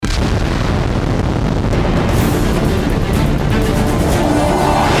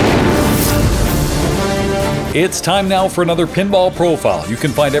It's time now for another Pinball Profile. You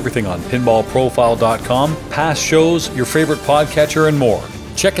can find everything on pinballprofile.com, past shows, your favorite podcatcher, and more.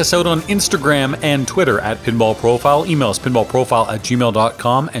 Check us out on Instagram and Twitter at Pinball Profile. Email us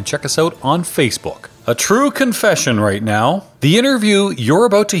pinballprofile@gmail.com and check us out on Facebook. A true confession right now. The interview you're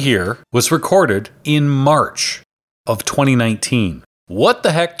about to hear was recorded in March of 2019. What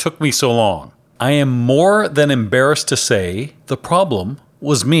the heck took me so long? I am more than embarrassed to say the problem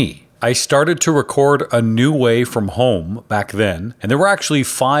was me. I started to record a new way from home back then, and there were actually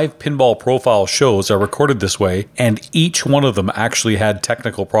 5 Pinball Profile shows I recorded this way, and each one of them actually had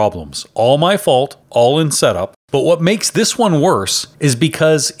technical problems. All my fault, all in setup. But what makes this one worse is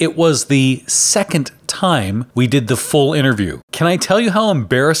because it was the second time we did the full interview. Can I tell you how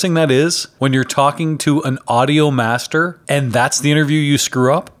embarrassing that is when you're talking to an audio master and that's the interview you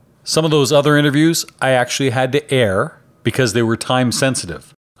screw up? Some of those other interviews I actually had to air because they were time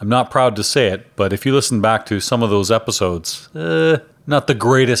sensitive. I'm not proud to say it, but if you listen back to some of those episodes, not the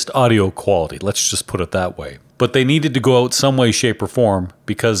greatest audio quality, let's just put it that way. But they needed to go out some way, shape, or form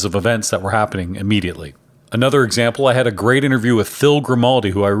because of events that were happening immediately. Another example, I had a great interview with Phil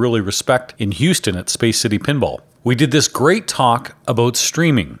Grimaldi, who I really respect, in Houston at Space City Pinball. We did this great talk about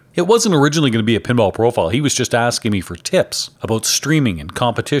streaming. It wasn't originally going to be a Pinball Profile. He was just asking me for tips about streaming and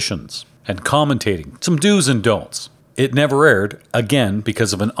competitions and commentating, some do's and don'ts. It never aired, again,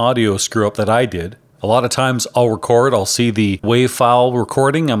 because of an audio screw-up that I did. A lot of times I'll record, I'll see the WAV file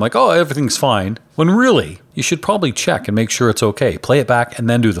recording, I'm like, oh, everything's fine. When really, you should probably check and make sure it's okay. Play it back and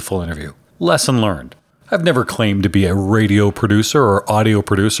then do the full interview. Lesson learned. I've never claimed to be a radio producer or audio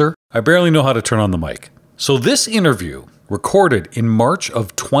producer. I barely know how to turn on the mic. So this interview, recorded in March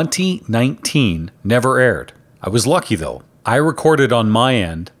of 2019, never aired. I was lucky though. I recorded on my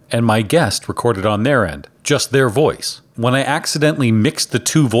end, and my guest recorded on their end, just their voice. When I accidentally mixed the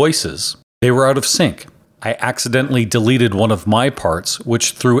two voices, they were out of sync. I accidentally deleted one of my parts,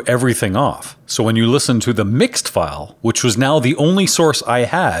 which threw everything off. So when you listen to the mixed file, which was now the only source I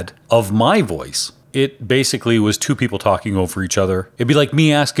had of my voice, it basically was 2 people talking over each other. It'd be like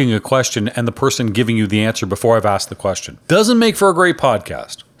me asking a question and the person giving you the answer before I've asked the question. Doesn't make for a great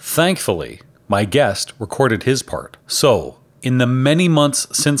podcast. Thankfully, my guest recorded his part. So, in the many months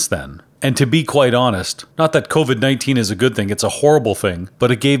since then, and to be quite honest, not that COVID-19 is a good thing, it's a horrible thing, but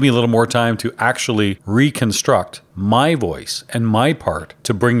it gave me a little more time to actually reconstruct my voice and my part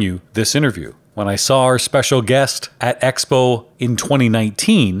to bring you this interview. When I saw our special guest at Expo in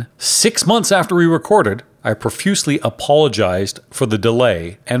 2019, 6 months after we recorded, I profusely apologized for the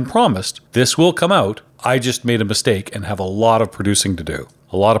delay and promised this will come out. I just made a mistake and have a lot of producing to do.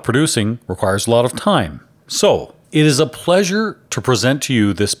 A lot of producing requires a lot of time. So, it is a pleasure to present to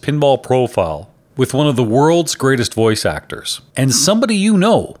you this Pinball Profile with one of the world's greatest voice actors, and somebody you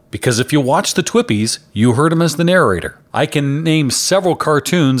know, because if you watch the Twippies, you heard him as the narrator. I can name several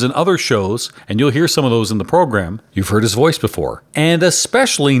cartoons and other shows, and you'll hear some of those in the program. You've heard his voice before. And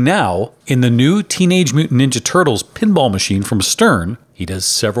especially now, in the new Teenage Mutant Ninja Turtles pinball machine from Stern, he does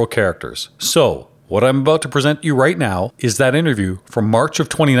several characters. So, what I'm about to present you right now is that interview from March of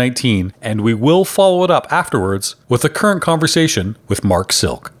 2019, and we will follow it up afterwards with a current conversation with Mark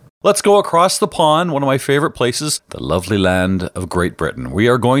Silk. Let's go across the pond, one of my favorite places, the lovely land of Great Britain. We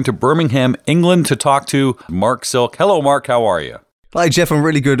are going to Birmingham, England to talk to Mark Silk. Hello, Mark. How are you? Hi, Jeff. I'm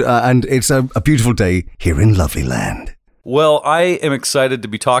really good, and it's a beautiful day here in lovely land. Well, I am excited to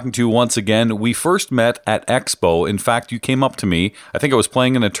be talking to you once again. We first met at Expo. In fact, you came up to me. I think I was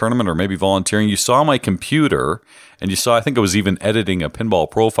playing in a tournament or maybe volunteering. You saw my computer and you saw, I think I was even editing a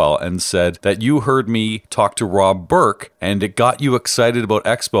Pinball Profile, and said that you heard me talk to Rob Burke and it got you excited about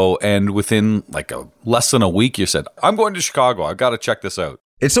Expo. And within less than a week, you said, I'm going to Chicago. I've got to check this out.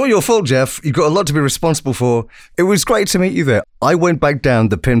 It's all your fault, Jeff. You've got a lot to be responsible for. It was great to meet you there. I went back down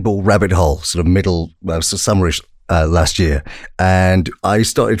the pinball rabbit hole, sort of summerish last year, and I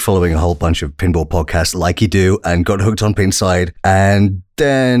started following a whole bunch of pinball podcasts like you do and got hooked on Pinside. And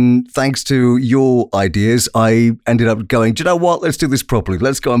then, thanks to your ideas, I ended up going, do you know what? Let's do this properly.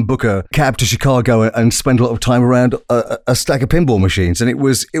 Let's go and book a cab to Chicago and spend a lot of time around a stack of pinball machines. And it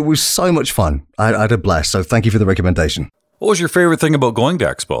was so much fun. I had a blast. So thank you for the recommendation. What was your favorite thing about going to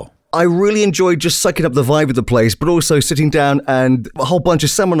Expo? I really enjoyed just sucking up the vibe of the place, but also sitting down and a whole bunch of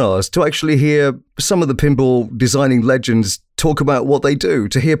seminars to actually hear some of the pinball designing legends talk about what they do,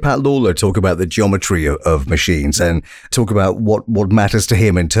 to hear Pat Lawler talk about the geometry of machines and talk about what matters to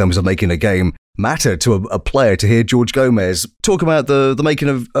him in terms of making a game matter to a player, to hear George Gomez talk about the making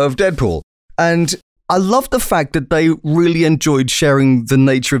of Deadpool. And I love the fact that they really enjoyed sharing the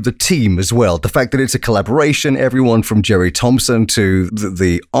nature of the team as well. The fact that it's a collaboration, everyone from Jerry Thompson to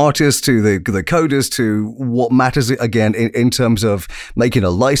the artists to the coders to what matters again in terms of making a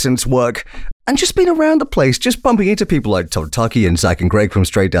license work. And just being around the place, just bumping into people like Todd Tucky and Zach and Greg from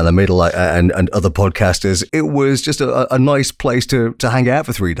Straight Down the Middle and other podcasters. It was just a nice place to hang out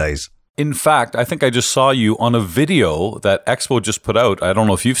for 3 days. In fact, I think I just saw you on a video that Expo just put out. I don't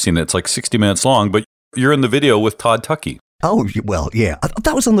know if you've seen it. It's like 60 minutes long, but you're in the video with Todd Tucky. Oh, well, yeah.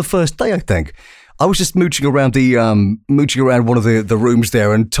 That was on the first day, I think. I was just mooching around one of the rooms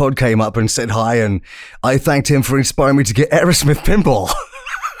there, and Todd came up and said hi, and I thanked him for inspiring me to get Aerosmith Pinball.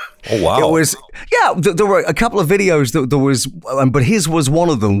 Oh, wow. It was, yeah, there were a couple of videos that there was, but his was one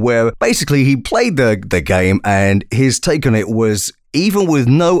of them where basically he played the game, and his take on it was, even with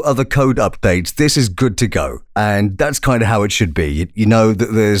no other code updates, this is good to go. And that's kind of how it should be. You know,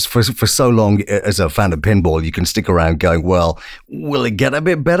 there's for so long as a fan of pinball, you can stick around going, well, will it get a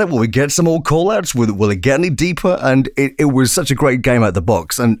bit better? Will we get some more callouts? Will it get any deeper? And it was such a great game out of the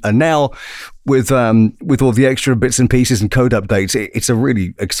box. And now with all the extra bits and pieces and code updates, it's a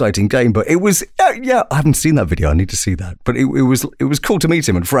really exciting game. But it was, yeah, I haven't seen that video. I need to see that. But it was cool to meet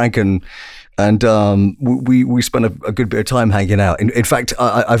him and Frank and we spent a good bit of time hanging out. In fact,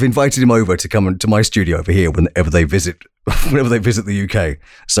 I've invited him over to come to my studio over here whenever they visit the UK.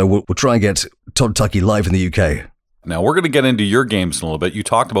 So we'll try and get Todd Tucky live in the UK. Now, we're going to get into your games in a little bit. You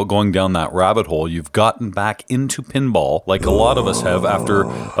talked about going down that rabbit hole. You've gotten back into pinball, like a lot of us have after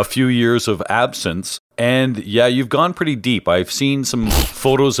a few years of absence. And yeah, you've gone pretty deep. I've seen some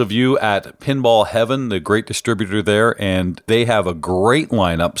photos of you at Pinball Heaven, the great distributor there, and they have a great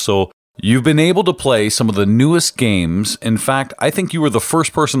lineup. So you've been able to play some of the newest games. In fact, I think you were the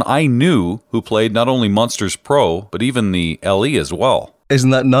first person I knew who played not only Monsters Pro, but even the LE as well.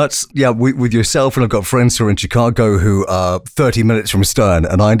 Isn't that nuts? Yeah, with yourself, and I've got friends who are in Chicago who are 30 minutes from Stern,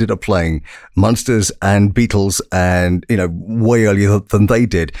 and I ended up playing Monsters and Beatles, and way earlier than they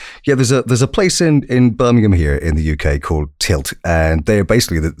did. Yeah, there's a place in Birmingham here in the UK called Tilt, and they're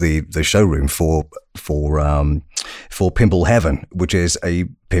basically the showroom for Pinball Heaven, which is a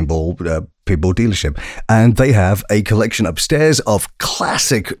pinball dealership, and they have a collection upstairs of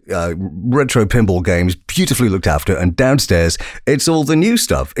classic retro pinball games, beautifully looked after, and downstairs it's all the new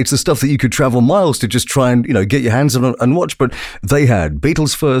stuff. It's the stuff that you could travel miles to just try and get your hands on and watch. But they had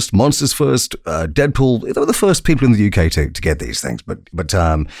Beatles first, Monsters first, Deadpool. They were the first people in the UK to get these things. But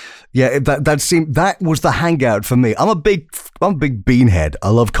yeah, that was the hangout for me. I'm a big beanhead. I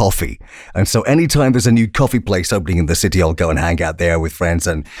love coffee, and so anytime there's a new coffee place opening in the city, I'll go and hang out there with friends.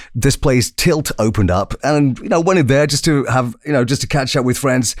 And this place Tilt opened up, and went in there just to have just to catch up with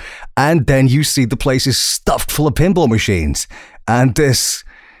friends. And then you see the place is stuffed full of pinball machines, and this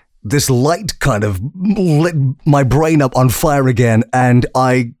light kind of lit my brain up on fire again, and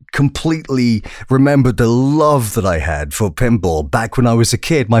I completely remembered the love that I had for pinball back when I was a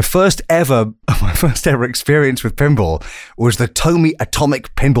kid. My first ever experience with pinball was the Tomy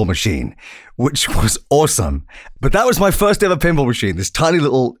Atomic pinball machine, which was awesome. But that was my first ever pinball machine, this tiny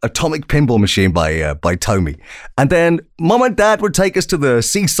little atomic pinball machine by Tomy. And then Mom and Dad would take us to the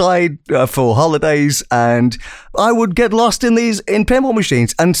seaside for holidays, and I would get lost in pinball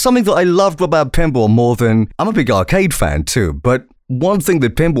machines. And something that I loved about pinball more than, I'm a big arcade fan too, but one thing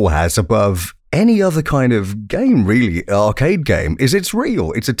that pinball has above any other kind of game, really, arcade game, is it's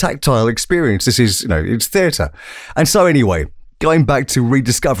real. It's a tactile experience. This is, it's theatre. And so anyway, going back to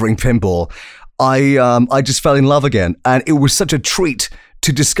rediscovering pinball, I just fell in love again. And it was such a treat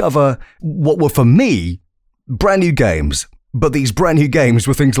to discover what were, for me, brand new games. But these brand new games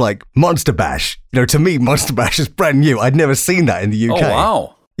were things like Monster Bash. To me, Monster Bash is brand new. I'd never seen that in the UK. Oh,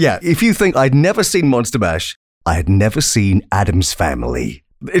 wow. Yeah, if you think I'd never seen Monster Bash, I had never seen Addams Family.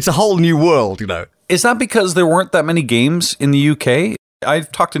 It's a whole new world, Is that because there weren't that many games in the UK?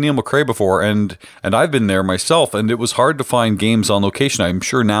 I've talked to Neil McRae before, and I've been there myself, and it was hard to find games on location. I'm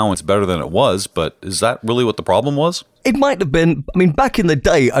sure now it's better than it was, but is that really what the problem was? It might have been. I mean, back in the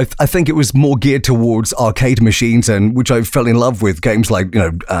day, I think it was more geared towards arcade machines, and which I fell in love with. Games like,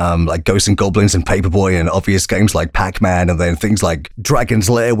 like Ghosts and Goblins and Paperboy, and obvious games like Pac-Man, and then things like Dragon's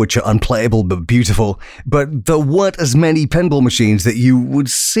Lair, which are unplayable but beautiful. But there weren't as many pinball machines that you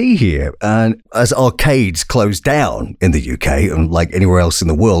would see here. And as arcades closed down in the UK, and like anywhere else in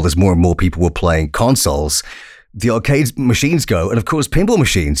the world, as more and more people were playing consoles, the arcade machines go, and of course pinball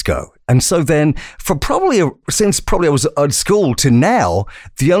machines go. And so then since I was at school to now,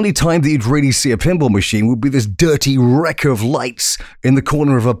 the only time that you'd really see a pinball machine would be this dirty wreck of lights in the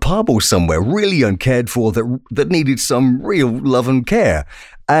corner of a pub or somewhere, really uncared for, that needed some real love and care.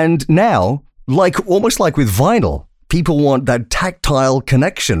 And now, almost like with vinyl, people want that tactile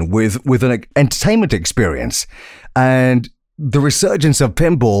connection with an entertainment experience. And the resurgence of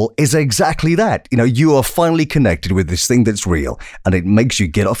pinball is exactly that. You are finally connected with this thing that's real, and it makes you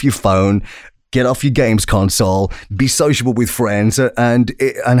get off your phone, get off your games console, be sociable with friends, and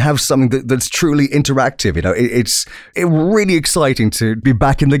have something that's truly interactive. It's really exciting to be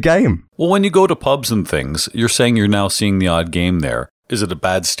back in the game. Well, when you go to pubs and things, you're saying you're now seeing the odd game there. Is it a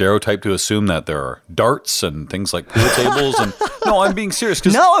bad stereotype to assume that there are darts and things like pool tables? And no, I'm being serious.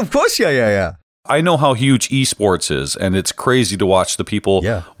 No, of course, yeah. I know how huge esports is, and it's crazy to watch the people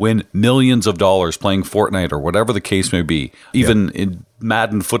win millions of dollars playing Fortnite or whatever the case may be. Even in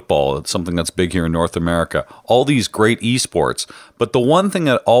Madden football, it's something that's big here in North America. All these great esports. But the one thing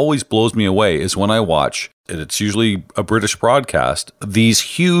that always blows me away is when I watch, and it's usually a British broadcast, these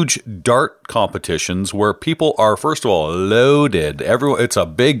huge dart competitions where people are, first of all, loaded. It's a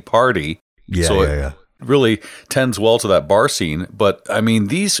big party. Yeah. Really tends well to that bar scene. But I mean,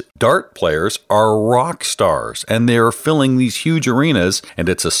 these dart players are rock stars and they're filling these huge arenas, and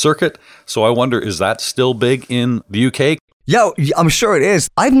it's a circuit. So I wonder, is that still big in the UK? Yeah, I'm sure it is.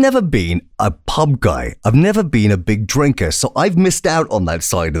 I've never been a pub guy. I've never been a big drinker, so I've missed out on that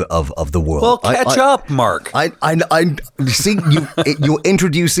side of the world. Well, catch up, Mark. I see you're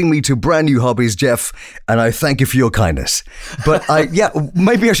introducing me to brand new hobbies, Jeff, and I thank you for your kindness. But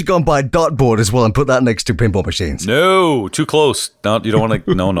maybe I should go and buy a dartboard as well and put that next to pinball machines. No, too close. No, you don't want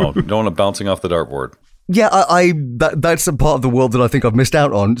to. No, you don't want to bouncing off the dartboard. Yeah, that's a part of the world that I think I've missed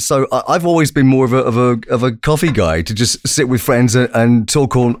out on. So I've always been more of a coffee guy, to just sit with friends and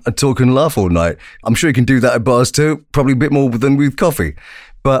talk and laugh all night. I'm sure you can do that at bars too, probably a bit more than with coffee.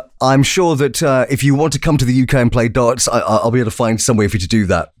 But I'm sure that if you want to come to the UK and play darts, I'll be able to find some way for you to do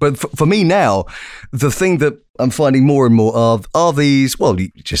that. But for me now, the thing that I'm finding more and more of are these, well, you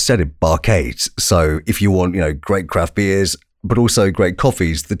just said it, barcades. So if you want, great craft beers, but also great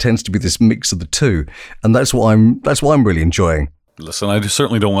coffees, there tends to be this mix of the two, and that's what I'm really enjoying. Listen, I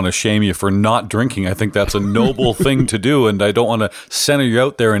certainly don't want to shame you for not drinking. I think that's a noble thing to do, and I don't want to center you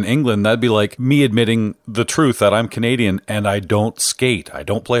out there in England. That'd be like me admitting the truth that I'm Canadian and I don't skate. I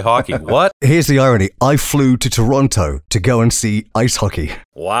don't play hockey. What? Here's the irony. I flew to Toronto to go and see ice hockey.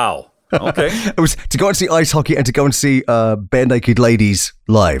 Wow. Okay. It was to go and see ice hockey and to go and see Bare Naked Ladies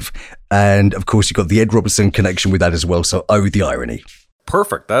live. And of course, you've got the Ed Robertson connection with that as well. So, the irony.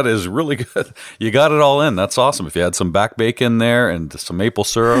 Perfect. That is really good. You got it all in. That's awesome. If you had some back bacon there and some maple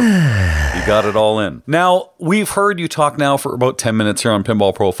syrup, you got it all in. Now, we've heard you talk now for about 10 minutes here on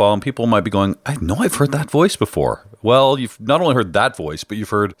Pinball Profile, and people might be going, I know I've heard that voice before. Well, you've not only heard that voice, but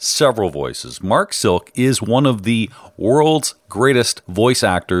you've heard several voices. Mark Silk is one of the world's greatest voice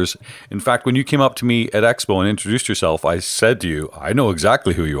actors. In fact, when you came up to me at Expo and introduced yourself, I said to you, I know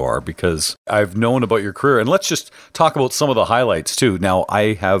exactly who you are because I've known about your career. And let's just talk about some of the highlights too. Now,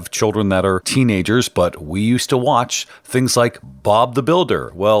 I have children that are teenagers, but we used to watch things like Bob the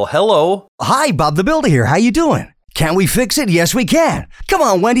Builder. Well, hello. Hi, Bob the Builder here. How you doing? Can we fix it? Yes, we can. Come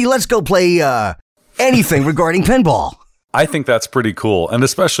on, Wendy, let's go play anything regarding pinball. I think that's pretty cool. And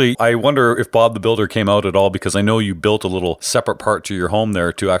especially, I wonder if Bob the Builder came out at all, because I know you built a little separate part to your home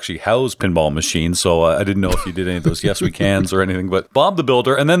there to actually house pinball machines. So I didn't know if you did any of those Yes We Cans or anything, but Bob the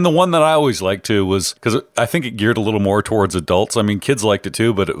Builder. And then the one that I always liked too was, because I think it geared a little more towards adults. I mean, kids liked it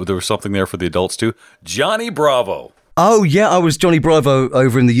too, but there was something there for the adults too. Johnny Bravo. Oh, yeah, I was Johnny Bravo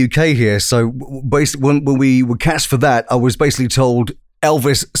over in the UK here. So basically, when we were cast for that, I was basically told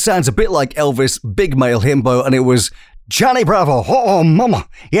Elvis sounds a bit like Elvis, big male himbo, and it was Johnny Bravo. Oh, mama.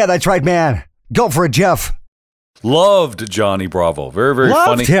 Yeah, that's right, man. Go for it, Jeff. Loved Johnny Bravo. Very, very Loved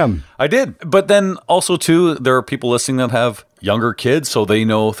funny. Loved him. I did. But then also, too, there are people listening that have younger kids, so they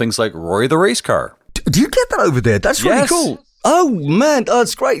know things like Roy the Race Car. Do you get that over there? That's really cool. Oh, man,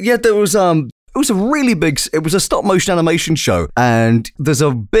 that's great. Yeah, there was it was a stop motion animation show, and there's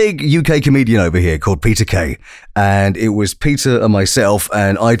a big UK comedian over here called Peter Kay, and it was Peter and myself,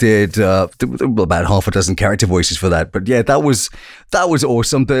 and I did about half a dozen character voices for that. But yeah, that was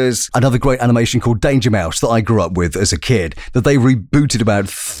awesome. There's another great animation called Danger Mouse that I grew up with as a kid that they rebooted about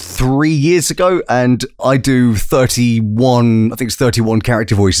 3 years ago, and I do 31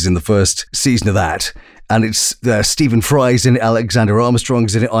 character voices in the first season of that. And it's Stephen Fry's in it, Alexander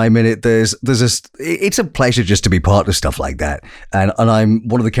Armstrong's in it, I'm in it. It's a pleasure just to be part of stuff like that. And I'm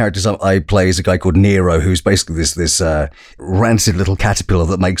one of the characters I play is a guy called Nero, who's basically this rancid little caterpillar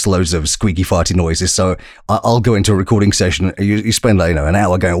that makes loads of squeaky farty noises. So I'll go into a recording session. You spend an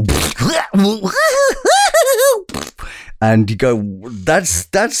hour going, And you go,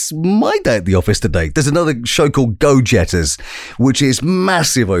 that's my day at the office today. There's another show called Go Jetters, which is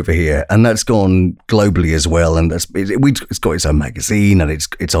massive over here, and that's gone globally as well. And it's got its own magazine, and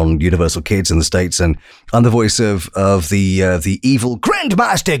it's on Universal Kids in the States. And I'm the voice of the evil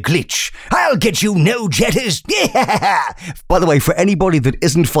Grandmaster Glitch. I'll get you, No Jetters. Yeah. By the way, for anybody that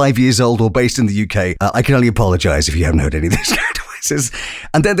isn't 5 years old or based in the UK, I can only apologise if you haven't heard any of these voices.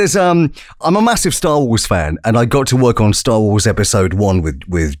 And then there's I'm a massive Star Wars fan, and I got to work on Star Wars Episode 1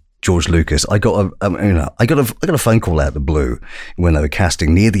 with George Lucas. I got a phone call out of the blue when they were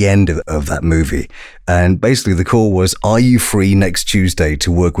casting near the end of that movie, and basically the call was, "Are you free next Tuesday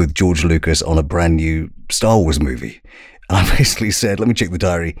to work with George Lucas on a brand new Star Wars movie?" And I basically said, "Let me check the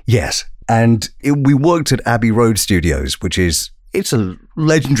diary." Yes, and we worked at Abbey Road Studios, which is. It's a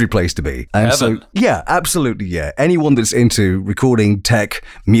legendary place to be. And Heaven. so, yeah, absolutely, yeah. Anyone that's into recording, tech,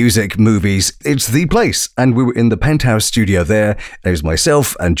 music, movies, it's the place. And we were in the Penthouse studio there. There was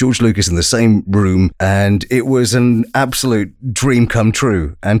myself and George Lucas in the same room. And it was an absolute dream come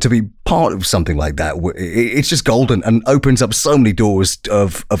true. And to be part of something like that, it's just golden and opens up so many doors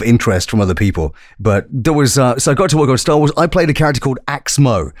of interest from other people. But there was, so I got to work on Star Wars. I played a character called Axe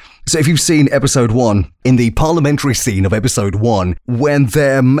Mo. So if you've seen Episode 1, in the parliamentary scene of Episode 1, when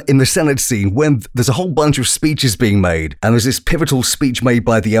they're in the Senate scene, when there's a whole bunch of speeches being made, and there's this pivotal speech made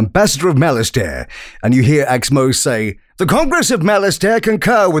by the Ambassador of Malastare, and you hear Axe Mo say, "The Congress of Malastare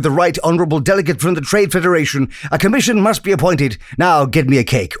concur with the Right Honourable Delegate from the Trade Federation. A commission must be appointed. Now get me a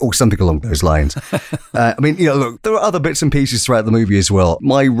cake," or something along those lines. I mean, look, there are other bits and pieces throughout the movie as well.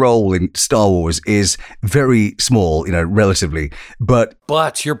 My role in Star Wars is very small, relatively, but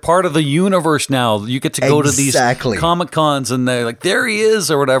you're part of the universe now. You get to go to these Comic-Cons, and they're like, "There he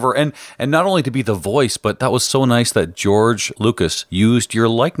is," or whatever. And not only to be the voice, but that was so nice that George Lucas used your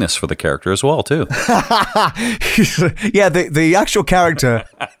likeness for the character as well, too. Yeah, the actual character,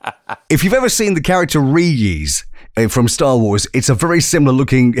 if you've ever seen the character Reese from Star Wars, it's a very similar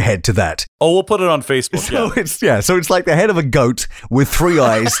looking head to that. Oh, we'll put it on Facebook. So it's like the head of a goat with 3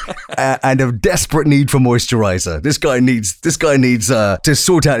 eyes and a desperate need for moisturizer. This guy needs to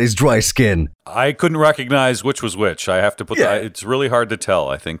sort out his dry skin. I couldn't recognize which was which. I have to put that. It's really hard to tell,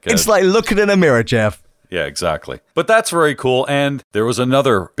 I think. It's like looking in a mirror, Jeff. Yeah, exactly. But that's very cool. And there was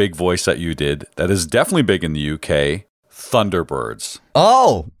another big voice that you did that is definitely big in the UK, Thunderbirds.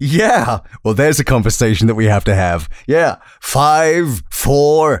 Oh, yeah. Well, there's a conversation that we have to have. Yeah. 5,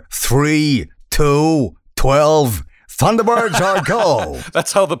 4, 3, 2, 12. Thunderbirds are go.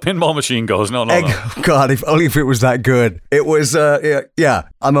 That's how the pinball machine goes. No. God, if only if it was that good. It was, yeah.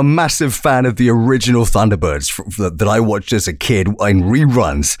 I'm a massive fan of the original Thunderbirds that I watched as a kid in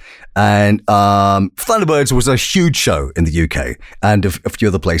reruns. And Thunderbirds was a huge show in the UK and a few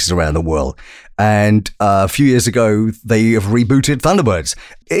other places around the world. And a few years ago, they have rebooted Thunderbirds.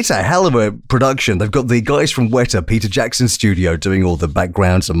 It's a hell of a production. They've got the guys from Weta, Peter Jackson Studio, doing all the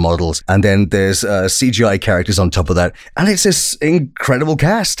backgrounds and models. And then there's CGI characters on top of that. And it's this incredible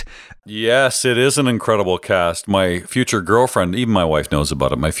cast. Yes, it is an incredible cast. My future girlfriend, even my wife knows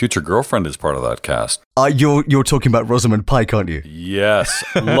about it. My future girlfriend is part of that cast. You're talking about Rosamund Pike, aren't you? Yes.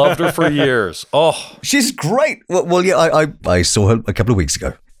 Loved her for years. Oh. She's great. Well, yeah, I saw her a couple of weeks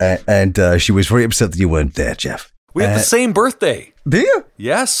ago. And she was very upset that you weren't there, Jeff. We have the same birthday. Do you?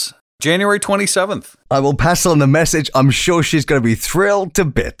 Yes. January 27th. I will pass on the message. I'm sure she's going to be thrilled to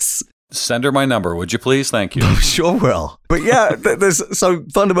bits. Send her my number, would you please? Thank you. Sure will. But yeah, so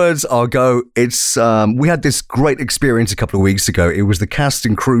Thunderbirds are go. It's we had this great experience a couple of weeks ago. It was the cast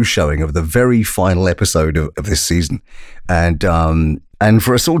and crew showing of the very final episode of this season, and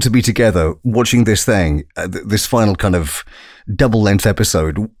for us all to be together watching this thing, this final kind of double-length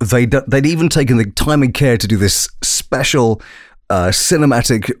episode, they'd even taken the time and care to do this special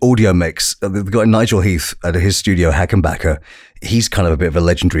cinematic audio mix. The guy Nigel Heath at his studio, Hackenbacker, he's kind of a bit of a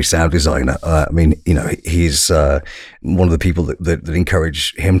legendary sound designer. He's one of the people that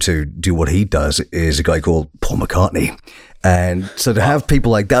encourage him to do what he does is a guy called Paul McCartney. And so to have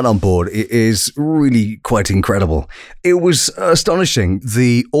people like that on board is really quite incredible. It was astonishing.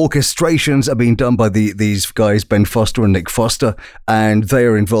 The orchestrations are being done by these guys, Ben Foster and Nick Foster, and they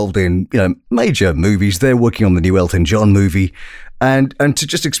are involved in major movies. They're working on the new Elton John movie, and to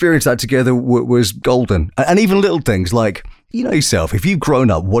just experience that together was golden. And even little things like, you know yourself, if you've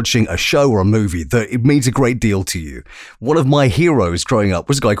grown up watching a show or a movie that it means a great deal to you. One of my heroes growing up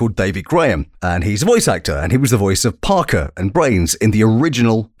was a guy called David Graham, and he's a voice actor, and he was the voice of Parker and Brains in the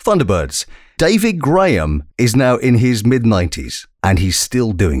original Thunderbirds. David Graham is now in his mid-90s, and he's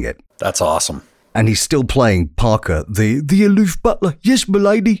still doing it. That's awesome. and he's still playing Parker, the aloof butler. Yes,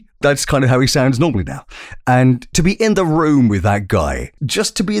 m'lady. That's kind of how he sounds normally now. And to be in the room with that guy,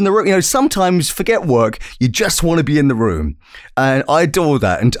 just to be in the room, sometimes forget work, you just want to be in the room. And I adore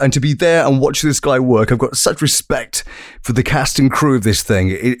that. And to be there and watch this guy work, I've got such respect for the cast and crew of this thing.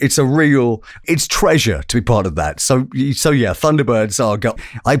 It's treasure to be part of that. So yeah, Thunderbirds.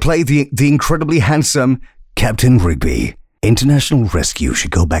 I play the incredibly handsome Captain Rigby. International Rescue should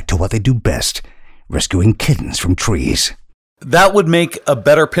go back to what they do best, rescuing kittens from trees. That would make a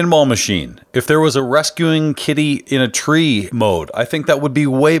better pinball machine. If there was a rescuing kitty in a tree mode, I think that would be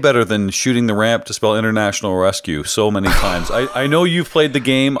way better than shooting the ramp to spell International Rescue so many times. I know you've played the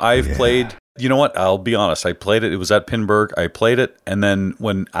game. I've played... You know what? I'll be honest. I played it. It was at Pinburg. I played it. And then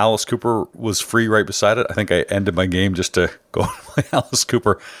when Alice Cooper was free right beside it, I think I ended my game just to go and play Alice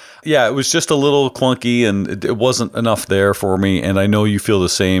Cooper. Yeah, it was just a little clunky and it wasn't enough there for me. And I know you feel the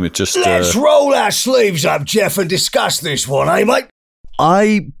same. It just... Let's roll our sleeves up, Jeff, and discuss this one, eh, mate?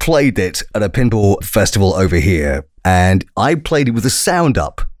 I played it at a pinball festival over here, and I played it with the sound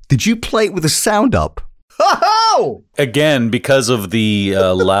up. Did you play it with the sound up? Ho-ho! Again, because of the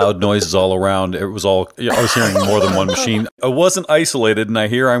loud noises all around, I was hearing more than one machine. I wasn't isolated, and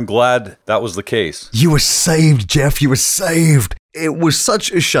I'm glad that was the case. You were saved, Jeff. You were saved. It was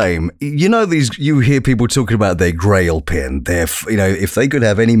such a shame. You hear people talking about their grail pin. If they could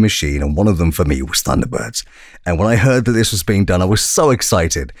have any machine, and one of them for me was Thunderbirds. And when I heard that this was being done, I was so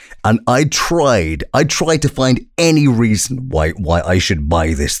excited. And I tried to find any reason why I should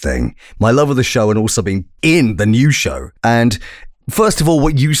buy this thing. My love of the show and also being in the new show. And first of all,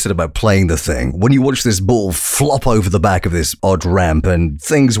 what you said about playing the thing, when you watch this ball flop over the back of this odd ramp and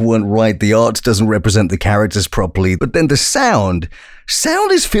things weren't right, the art doesn't represent the characters properly, but then the sound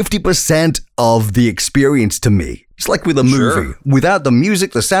is 50% of the experience to me. It's like with a movie. Without the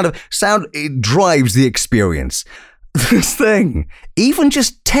music, the sound, it drives the experience. This thing, even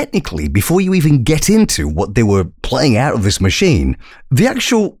just technically, before you even get into what they were playing out of this machine, the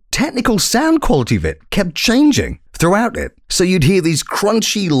actual technical sound quality of it kept changing throughout it. So you'd hear these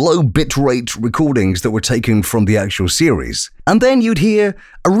crunchy, low bitrate recordings that were taken from the actual series. And then you'd hear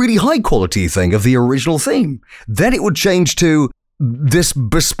a really high quality thing of the original theme. Then it would change to this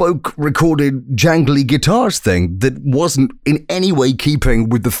bespoke recorded jangly guitars thing that wasn't in any way keeping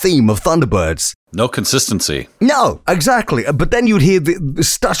with the theme of Thunderbirds. No consistency. No, exactly. But then you'd hear the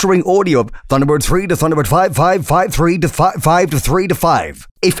stuttering audio of Thunderbird 3 to Thunderbird 5, 5, 5, 3 to 5, 5 to 3 to 5.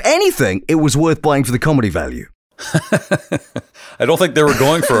 If anything, it was worth buying for the comedy value. I don't think they were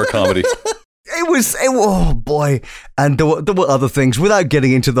going for a comedy. Oh boy. And there were other things without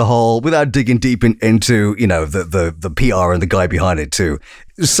getting into without digging deep into, the PR and the guy behind it too.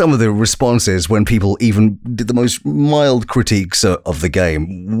 Some of the responses when people even did the most mild critiques of the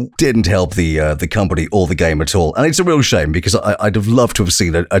game didn't help the company or the game at all. And it's a real shame because I'd have loved to have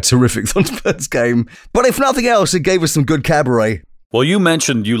seen a terrific Thunderbirds game. But if nothing else, it gave us some good cabaret. Well, you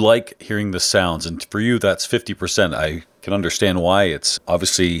mentioned you like hearing the sounds, and for you, that's 50%. I can understand why. It's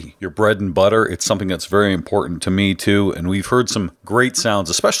obviously your bread and butter. It's something that's very important to me, too. And we've heard some great sounds,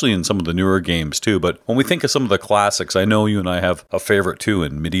 especially in some of the newer games, too. But when we think of some of the classics, I know you and I have a favorite, too,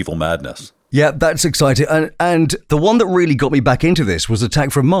 in Medieval Madness. Yeah, that's exciting. And the one that really got me back into this was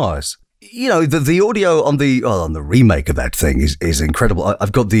Attack from Mars. The audio on the remake of that thing is incredible.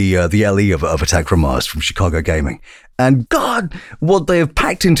 I've got the LE of Attack from Mars from Chicago Gaming. And God, what they have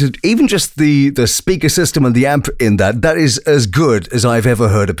packed into even just the speaker system and the amp in that is as good as I've ever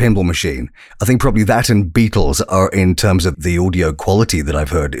heard a pinball machine. I think probably that and Beatles are, in terms of the audio quality that I've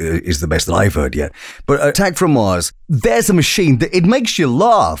heard, is the best that I've heard yet. But Attack from Mars, there's a machine that it makes you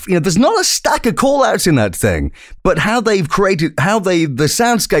laugh. There's not a stack of call-outs in that thing, but how they've created, the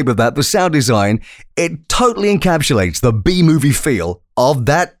soundscape of that, the sound design, it totally encapsulates the B-movie feel of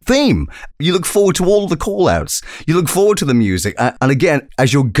that theme. You look forward to all of the call-outs. You look forward to the music. And again,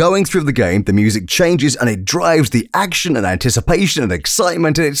 as you're going through the game, the music changes and it drives the action and anticipation and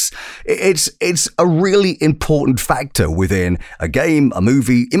excitement. It's a really important factor within a game, a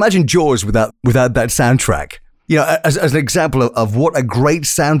movie. Imagine Jaws without that soundtrack. As an example of what a great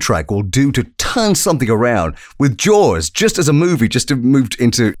soundtrack will do to turn something around. With Jaws, just as a movie, just to move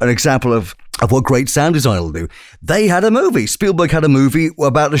into an example of what great sound design will do. They had a movie. Spielberg had a movie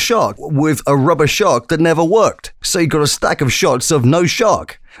about a shark with a rubber shark that never worked. So you got a stack of shots of no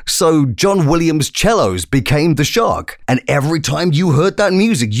shark. So John Williams' cellos became the shark. And every time you heard that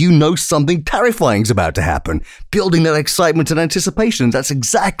music, you know something terrifying is about to happen, building that excitement and anticipation. That's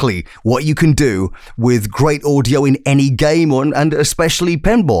exactly what you can do with great audio in any game, and especially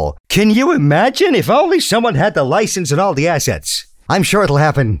pinball. Can you imagine if only someone had the license and all the assets? I'm sure it'll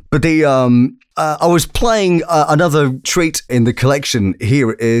happen. But I was playing another treat in the collection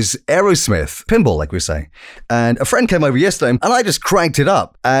here is Aerosmith pinball, like we were saying. And a friend came over yesterday and I just cranked it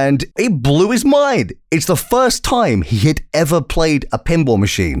up and it blew his mind. It's the first time he had ever played a pinball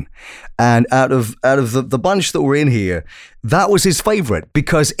machine. And out of the bunch that were in here, that was his favorite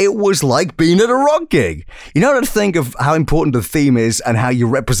because it was like being at a rock gig. You know, to think of how important the theme is and how you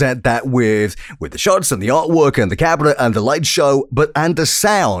represent that with the shots and the artwork and the cabinet and the light show, and the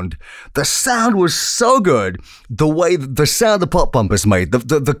sound. The sound was so good. The way the sound the pop bumpers made,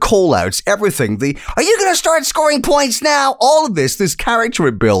 the call outs, everything. Are you going to start scoring points now? All of this character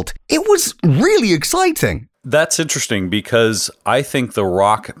it built. It was really exciting. That's interesting because I think the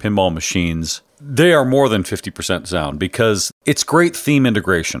rock pinball machines, they are more than 50% sound because it's great theme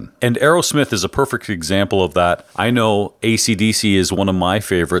integration. And Aerosmith is a perfect example of that. I know AC/DC is one of my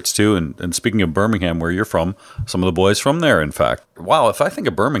favorites too. And speaking of Birmingham, where you're from, some of the boys from there, in fact. Wow, if I think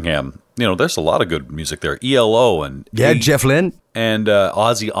of Birmingham, there's a lot of good music there. ELO and... Yeah, Jeff Lynne. And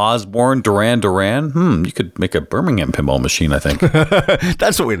Ozzy Osbourne, Duran Duran. You could make a Birmingham pinball machine, I think.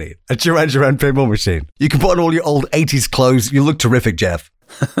 That's what we need. A Duran Duran pinball machine. You can put on all your old 80s clothes. You look terrific, Jeff.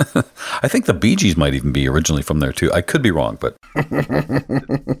 I think the Bee Gees might even be originally from there, too. I could be wrong, but...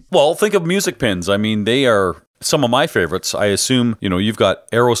 Well, think of music pins. I mean, they are some of my favorites. I assume, you've got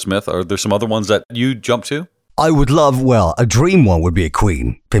Aerosmith. Are there some other ones that you jump to? I would love, a dream one would be a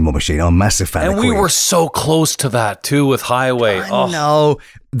Queen pinball machine. I'm a massive fan of Queen. And we were so close to that, too, with Highway. No.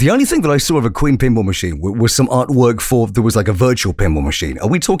 The only thing that I saw of a Queen pinball machine was some artwork there was like a virtual pinball machine. Are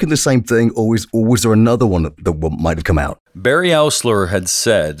we talking the same thing, or was there another one that might have come out? Barry Ausler had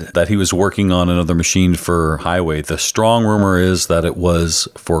said that he was working on another machine for Highway. The strong rumor is that it was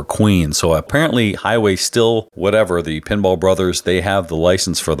for Queen. So apparently Highway still, whatever, the Pinball Brothers, they have the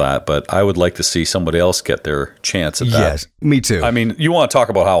license for that. But I would like to see somebody else get their chance at that. Yes, me too. I mean, you want to talk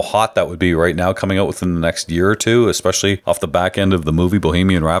about how hot that would be right now coming out within the next year or two, especially off the back end of the movie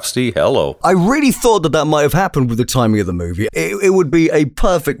Bohemian Rhapsody. Hello. I really thought that might have happened with the timing of the movie. It would be a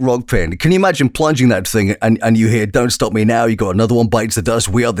perfect rock pin. Can you imagine plunging that thing and you hear Don't Stop Me Now, you got Another One Bites the Dust,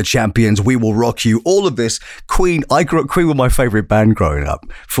 We Are the Champions, We Will Rock You, all of this. Queen were my favorite band growing up,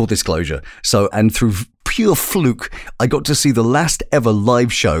 full disclosure. So, and through pure fluke, I got to see the last ever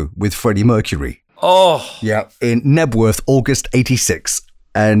live show with Freddie Mercury. Oh. Yeah. In Nebworth, August 86.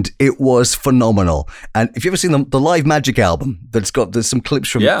 And it was phenomenal. And if you've ever seen the Live Magic album, there's some clips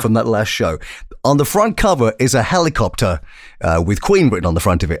from that last show. On the front cover is a helicopter with Queen written on the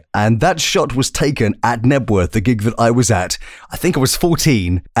front of it. And that shot was taken at Nebworth, the gig that I was at. I think I was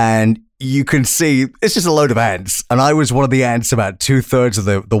 14. And you can see it's just a load of ants. And I was one of the ants about 2/3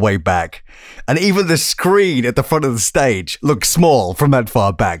 of the way back. And even the screen at the front of the stage looked small from that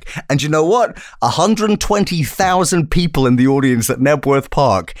far back. And you know what? 120,000 people in the audience at Nebworth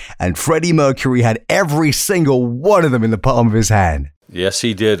Park. And Freddie Mercury had every single one of them in the palm of his hand. Yes,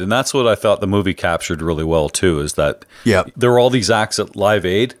 he did. And that's what I thought the movie captured really well, too, is that there were all these acts at Live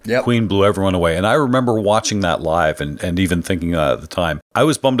Aid. Yep. Queen blew everyone away. And I remember watching that live and even thinking at the time. I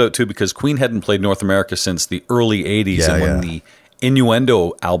was bummed out, too, because Queen hadn't played North America since the early 80s. And when the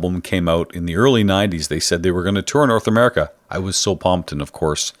Innuendo album came out in the early 90s, they said they were going to tour North America. I was so pumped. And, of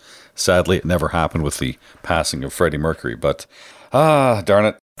course, sadly, it never happened with the passing of Freddie Mercury. But, darn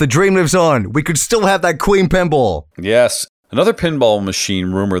it. The dream lives on. We could still have that Queen pinball. Yes. Another pinball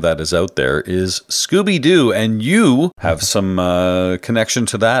machine rumor that is out there is Scooby-Doo, and you have some connection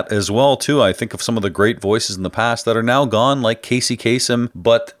to that as well, too. I think of some of the great voices in the past that are now gone, like Casey Kasem,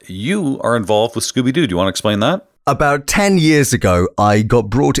 but you are involved with Scooby-Doo. Do you want to explain that? About 10 years ago, I got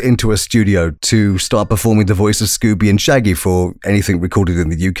brought into a studio to start performing the voice of Scooby and Shaggy for anything recorded in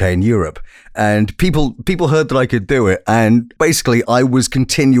the UK and Europe. And people heard that I could do it. And basically, I was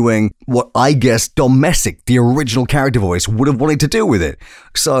continuing what I guess Don Messick, the original character voice, would have wanted to do with it.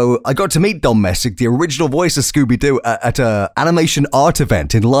 So I got to meet Don Messick, the original voice of Scooby-Doo, at an animation art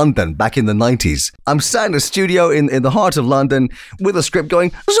event in London back in the 90s. I'm sat in a studio in the heart of London with a script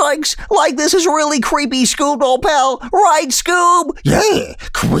going, "Zykes, like this is really creepy, Scoob, old pal. Right, Scoob? Yeah,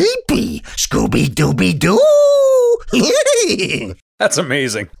 creepy. Scooby-Dooby-Doo." That's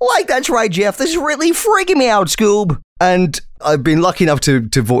amazing. Like, that's right, Jeff. This is really freaking me out, Scoob. And I've been lucky enough to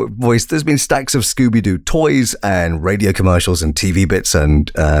voice, there's been stacks of Scooby-Doo toys and radio commercials and TV bits and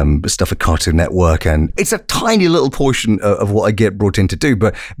stuff at Cartoon Network. And it's a tiny little portion of what I get brought in to do.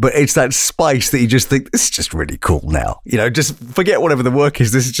 But it's that spice that you just think, this is just really cool now. Just forget whatever the work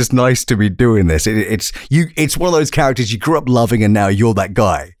is. This is just nice to be doing this. It's one of those characters you grew up loving and now you're that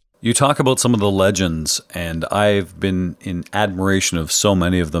guy. You talk about some of the legends, and I've been in admiration of so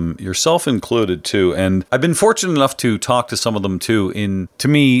many of them, yourself included too. And I've been fortunate enough to talk to some of them too. To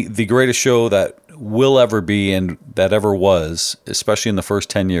me, the greatest show that will ever be and that ever was, especially in the first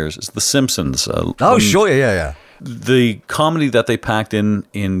 10 years, is The Simpsons. Sure, yeah. The comedy that they packed in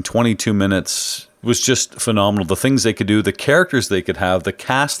 22 minutes was just phenomenal. The things they could do, the characters they could have, the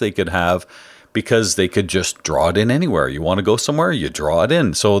cast they could have, because they could just draw it in anywhere. You want to go somewhere, you draw it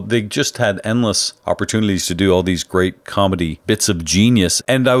in. So they just had endless opportunities to do all these great comedy bits of genius.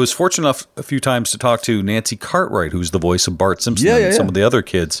 And I was fortunate enough a few times to talk to Nancy Cartwright, who's the voice of Bart Simpson and some of the other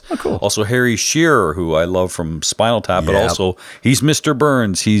kids. Oh, cool. Also Harry Shearer, who I love from Spinal Tap, but also he's Mr.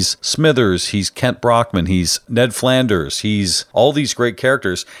 Burns, he's Smithers, he's Kent Brockman, he's Ned Flanders, he's all these great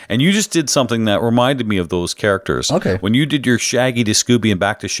characters. And you just did something that reminded me of those characters. Okay. When you did your Shaggy to Scooby and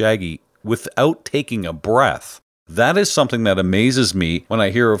back to Shaggy, without taking a breath. That is something that amazes me when I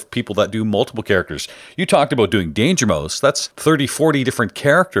hear of people that do multiple characters. You talked about doing Danger Mouse. That's 30, 40 different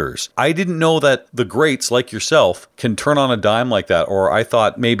characters. I didn't know that the greats like yourself can turn on a dime like that, or I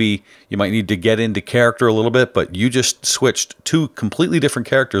thought maybe you might need to get into character a little bit, but you just switched two completely different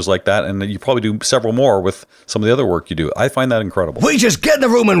characters like that, and you probably do several more with some of the other work you do. I find that incredible. We just get in the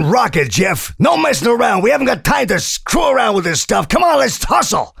room and rock it, Jeff. No messing around. We haven't got time to screw around with this stuff. Come on, let's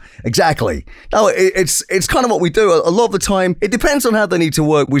hustle. Exactly. No, it's kind of what we do. A lot of the time, it depends on how they need to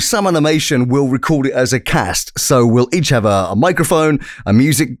work. With some animation, we'll record it as a cast. So we'll each have a microphone, a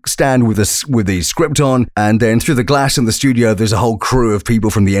music stand with the script on, and then through the glass in the studio, there's a whole crew of people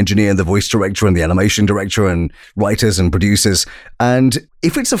from the engineer, the voice director, and the animation director, and writers and producers. And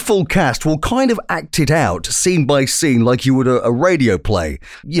if it's a full cast, we'll kind of act it out scene by scene like you would a radio play.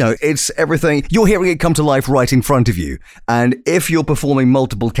 You know, it's everything. You're hearing it come to life right in front of you. And if you're performing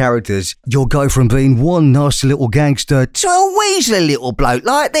multiple characters, you'll go from being one nasty little gangster to a weaselly little bloke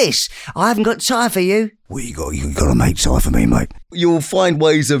like this. I haven't got time for you. Well, you got to make time for me, mate. You'll find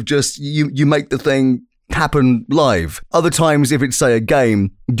ways of just, you make the thing happen live. Other times, if it's, say, a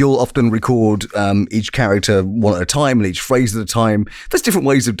game, you'll often record each character one at a time and each phrase at a time. There's different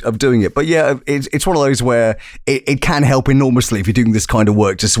ways of doing it. But yeah, it's one of those where it can help enormously if you're doing this kind of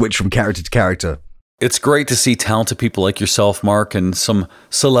work to switch from character to character. It's great to see talented people like yourself, Mark, and some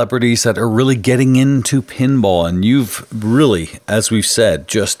celebrities that are really getting into pinball. And you've really, as we've said,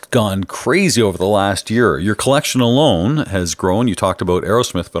 just gone crazy over the last year. Your collection alone has grown. You talked about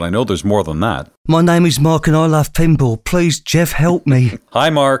Aerosmith, but I know there's more than that. My name is Mark and I love pinball. Please, Jeff, help me. Hi,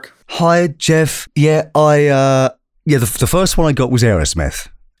 Mark. Hi, Jeff. Yeah, the first one I got was Aerosmith.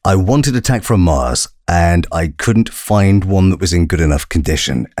 I wanted Attack from Mars, and I couldn't find one that was in good enough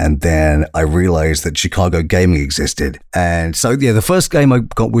condition. And then I realized that Chicago Gaming existed. And so, yeah, the first game I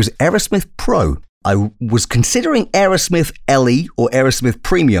got was Aerosmith Pro. I was considering Aerosmith LE or Aerosmith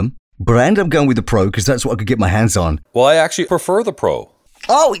Premium, but I ended up going with the Pro because that's what I could get my hands on. Well, I actually prefer the Pro.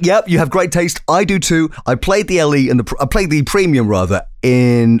 Oh, yep, you have great taste. I do too. I played the LE and I played the Premium rather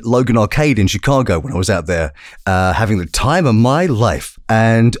in Logan Arcade in Chicago when I was out there, having the time of my life.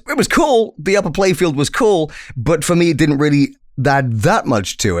 And it was cool. The upper playfield was cool, but for me, it didn't really add that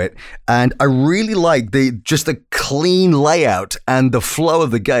much to it. And I really like the clean layout and the flow of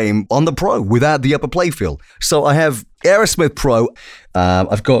the game on the Pro without the upper playfield. So I have Aerosmith Pro.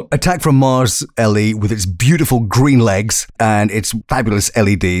 I've got Attack from Mars LE with its beautiful green legs and its fabulous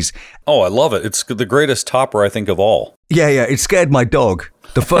LEDs. Oh, I love it. It's the greatest topper, I think, of all. Yeah, it scared my dog.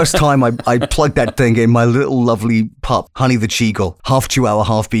 The first time I plugged that thing in, my little lovely pup, Honey the Cheagle, half Chihuahua,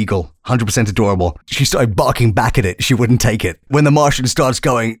 half Beagle, 100% adorable. She started barking back at it. She wouldn't take it. When the Martian starts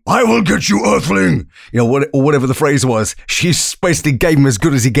going, "I will get you, Earthling," or whatever the phrase was, she basically gave him as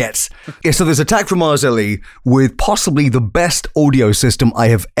good as he gets. Yeah, so there's Attack from Mars LE with possibly the best audio system I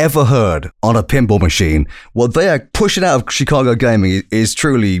have ever heard on a pinball machine. What they are pushing out of Chicago Gaming is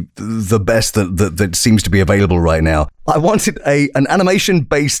truly the best that seems to be available right now. I wanted an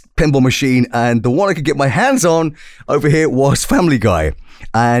animation-based pinball machine, and the one I could get my hands on over here was Family Guy.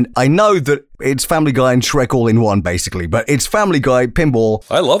 And I know that it's Family Guy and Shrek all in one, basically, but it's Family Guy pinball.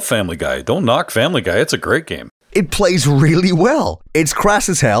 I love Family Guy. Don't knock Family Guy. It's a great game. It plays really well. It's crass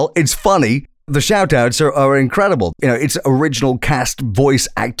as hell. It's funny. The shout-outs are incredible. It's original cast voice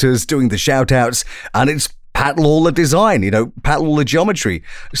actors doing the shout-outs, and it's paddle all the design, paddle all the geometry.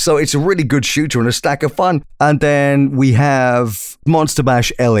 So it's a really good shooter and a stack of fun. And then we have Monster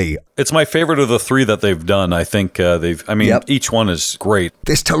Bash LE. It's my favorite of the three that they've done. I think each one is great.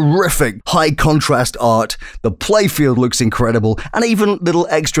 This terrific high contrast art. The playfield looks incredible. And even little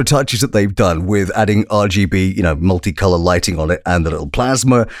extra touches that they've done with adding RGB, multicolor lighting on it and the little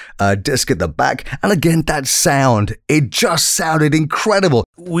plasma disc at the back. And again, that sound, it just sounded incredible.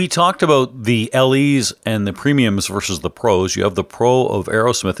 We talked about the LEs and the premiums versus the pros. You have the pro of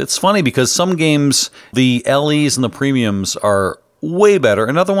Aerosmith. It's funny because some games, the LEs and the premiums are way better.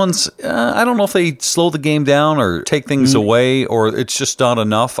 And other ones, I don't know if they slow the game down or take things away, or it's just not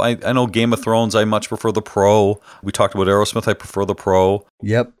enough. I know Game of Thrones, I much prefer the pro. We talked about Aerosmith, I prefer the pro.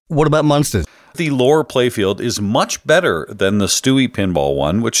 Yep. What about Monsters? The lower playfield is much better than the Stewie pinball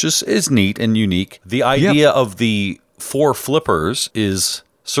one, which is neat and unique. The idea of the 4 flippers is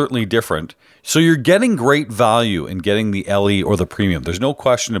certainly different. So you're getting great value in getting the LE or the premium. There's no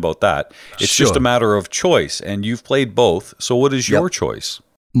question about that. It's just a matter of choice, and you've played both. So what is your choice?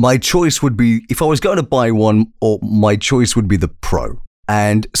 My choice would be, if I was going to buy one, my choice would be the Pro.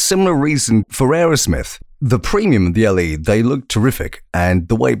 And similar reason for Aerosmith. The premium and the LE, they look terrific. And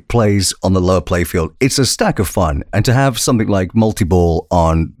the way it plays on the lower playfield, it's a stack of fun. And to have something like multi-ball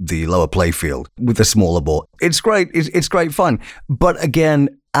on the lower playfield with a smaller ball, it's great. It's great fun. But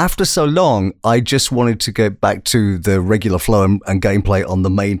again, after so long, I just wanted to get back to the regular flow and gameplay on the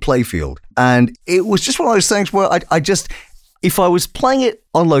main playfield. And it was just one of those things where I just, if I was playing it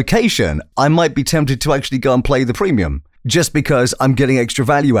on location, I might be tempted to actually go and play the premium, just because I'm getting extra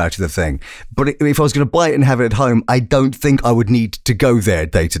value out of the thing. But if I was going to buy it and have it at home, I don't think I would need to go there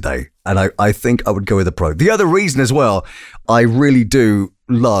day to day. And I think I would go with the Pro. The other reason as well, I really do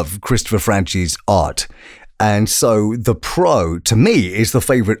love Christopher Franchi's art. And so the Pro, to me, is the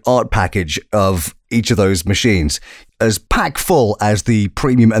favorite art package of each of those machines. As pack full as the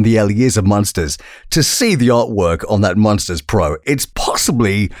premium and the LE is of Monsters, to see the artwork on that Monsters Pro, it's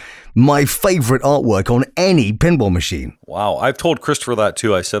possibly my favorite artwork on any pinball machine. Wow. I've told Christopher that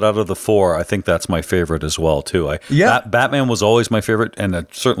too. I said out of the 4, I think that's my favorite as well too. Batman was always my favorite, and I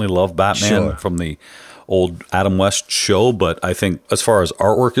certainly love Batman from the old Adam West show, but I think as far as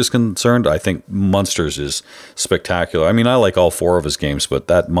artwork is concerned, I think Monsters is spectacular. I mean, I like all 4 of his games, but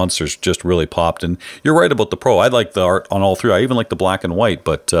that Monsters just really popped. And you're right about the Pro. I like the art on all 3. I even like the black and white,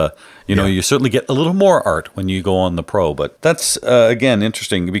 but you certainly get a little more art when you go on the Pro. But that's, again,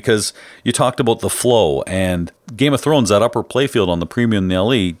 interesting because you talked about the flow, and Game of Thrones, that upper playfield on the premium and the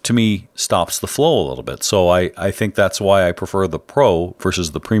LE, to me, stops the flow a little bit. So I think that's why I prefer the Pro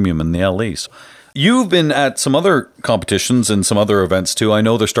versus the premium and the LEs. You've been at some other competitions and some other events too. I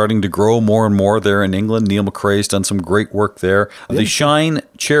know they're starting to grow more and more there in England. Neil McRae's done some great work there. The Shine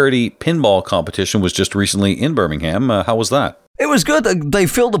Charity Pinball Competition was just recently in Birmingham. How was that? It was good. They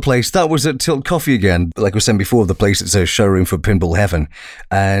filled the place. That was at Tilt Coffee again. Like I was saying before, the place, it's a showroom for Pinball Heaven.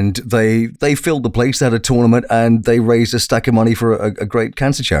 And they filled the place. They had a tournament and they raised a stack of money for a great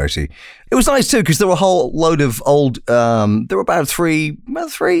cancer charity. It was nice too, because there were a whole load of old, there were about three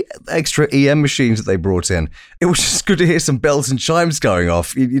extra EM machines that they brought in. It was just good to hear some bells and chimes going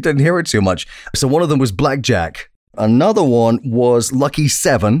off. You didn't hear it too much. So one of them was Blackjack. Another one was Lucky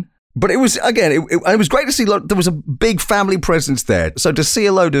 7. But it was, again, it was great to see, there was a big family presence there. So to see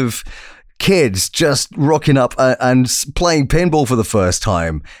a load of kids just rocking up and playing pinball for the first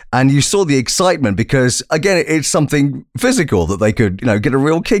time, and you saw the excitement because, again, it's something physical that they could, get a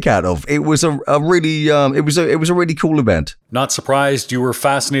real kick out of. It was a really cool event. Not surprised you were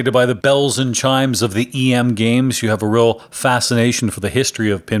fascinated by the bells and chimes of the EM games. You have a real fascination for the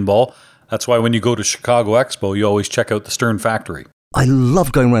history of pinball. That's why when you go to Chicago Expo, you always check out the Stern Factory. I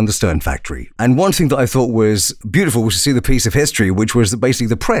love going around the Stern Factory. And one thing that I thought was beautiful was to see the piece of history, which was basically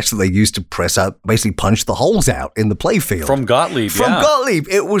the press that they used to press out, basically punch the holes out in the playfield. From Gottlieb, Gottlieb.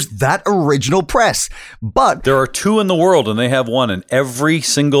 It was that original press. But there are 2 in the world, and they have one, and every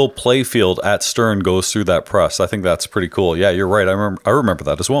single playfield at Stern goes through that press. I think that's pretty cool. Yeah, you're right. I remember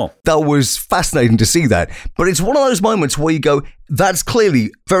that as well. That was fascinating to see that. But it's one of those moments where you go, that's clearly a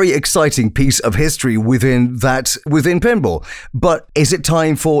very exciting piece of history within pinball. But is it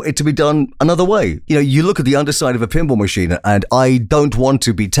time for it to be done another way? You look at the underside of a pinball machine, and I don't want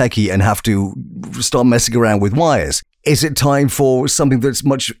to be techie and have to start messing around with wires. Is it time for something that's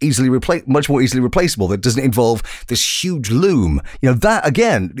much more easily replaceable, that doesn't involve this huge loom? That,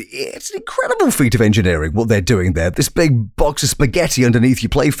 again, it's an incredible feat of engineering, what they're doing there. This big box of spaghetti underneath your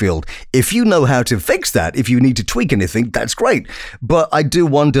playfield. If you know how to fix that, if you need to tweak anything, that's great. But I do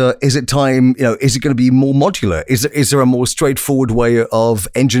wonder, is it time, is it going to be more modular? Is there a more straightforward way of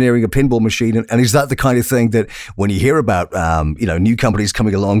engineering a pinball machine? And is that the kind of thing that when you hear about, new companies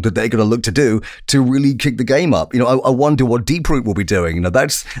coming along, that they're going to look to do to really kick the game up? I wonder what Deeproot will be doing.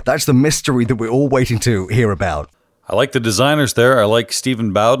 That's the mystery that we're all waiting to hear about. I like the designers there. I like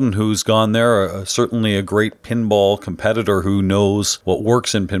Stephen Bowden, who's gone there. Certainly a great pinball competitor who knows what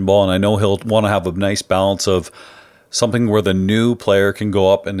works in pinball. And I know he'll want to have a nice balance of something where the new player can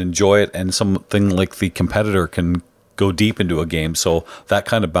go up and enjoy it, and something like the competitor can go deep into a game. So that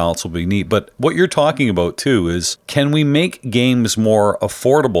kind of balance will be neat. But what you're talking about too is, can we make games more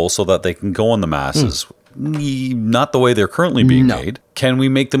affordable so that they can go on the masses? Not the way they're currently being made. Can we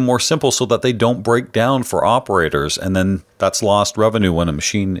make them more simple so that they don't break down for operators, and then that's lost revenue when a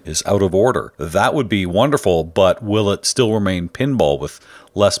machine is out of order? That would be wonderful, but will it still remain pinball with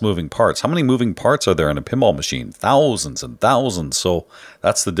less moving parts? How many moving parts are there in a pinball machine? Thousands and thousands. So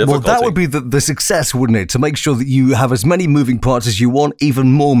that's the difficulty. Well, that would be the success, wouldn't it? To make sure that you have as many moving parts as you want,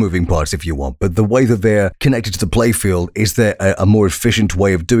 even more moving parts if you want. But the way that they're connected to the playfield, is there a more efficient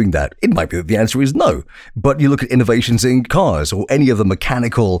way of doing that? It might be that the answer is no. But you look at innovations in cars or any other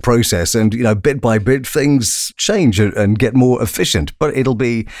mechanical process, and bit by bit things change and get more efficient. But it'll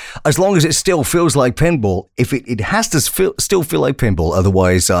be, as long as it still feels like pinball, if it has to still feel like pinball. Otherwise,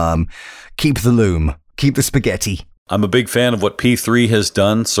 keep the loom, keep the spaghetti. I'm a big fan of what P3 has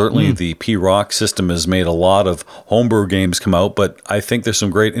done. Certainly the P-Rock system has made a lot of homebrew games come out, but I think there's some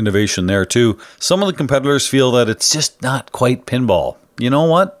great innovation there too. Some of the competitors feel that it's just not quite pinball. You know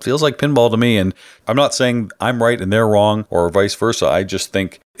what? Feels like pinball to me. And I'm not saying I'm right and they're wrong, or vice versa. I just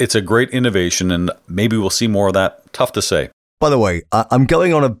think it's a great innovation, and maybe we'll see more of that. Tough to say. By the way, I'm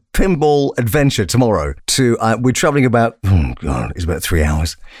going on a pinball adventure tomorrow. We're traveling about, it's about 3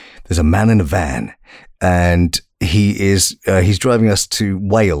 hours. There's a man in a van, and he's driving us to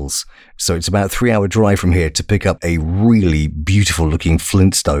Wales. So it's about a 3-hour drive from here to pick up a really beautiful looking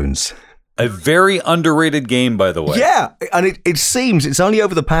Flintstones. A very underrated game, by the way. Yeah, and it seems it's only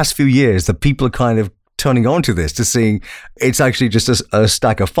over the past few years that people are kind of turning on to this, to seeing it's actually just a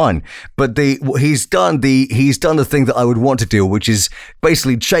stack of fun. But he's done the thing that I would want to do, which is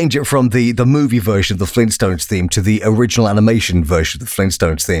basically change it from the movie version of the Flintstones theme to the original animation version of the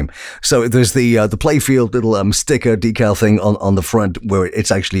Flintstones theme. So there's the playfield little sticker decal thing on the front, where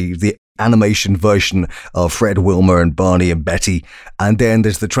it's actually the animation version of Fred, Wilma, and Barney and Betty, and then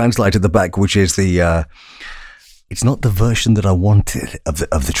there's the translate at the back, which is the it's not the version that I wanted of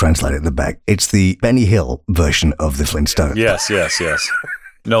the translate at the back. It's the Benny Hill version of the Flintstones. Yes.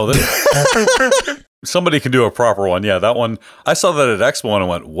 No, somebody can do a proper one. Yeah, that one. I saw that at Expo and I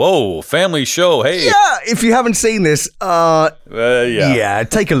went, whoa, family show. Hey. Yeah, if you haven't seen this, yeah,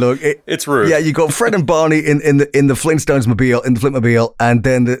 take a look. It's rude. Yeah, you got Fred and Barney in the Flintstones mobile, in the Flintmobile, and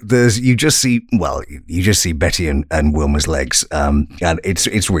then you just see Betty and Wilma's legs, and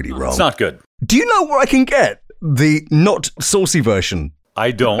it's really wrong. It's not good. Do you know where I can get the not saucy version?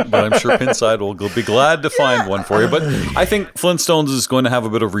 I don't, but I'm sure Pinside will be glad to find one for you. But I think Flintstones is going to have a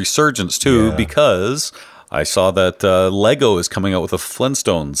bit of resurgence too, because I saw that Lego is coming out with a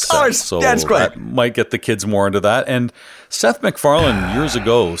Flintstones set. So that's great. That might get the kids more into that. And Seth MacFarlane years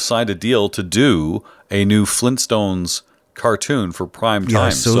ago signed a deal to do a new Flintstones cartoon for prime time. Yeah, I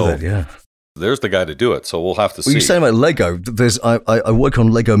saw that, yeah. There's the guy to do it, so we'll have to see. Well, you're saying about Lego. I work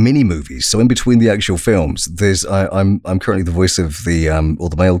on Lego mini movies, so in between the actual films, I'm currently the voice of the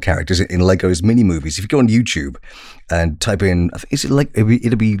male characters in Lego's mini movies. If you go on YouTube and type in,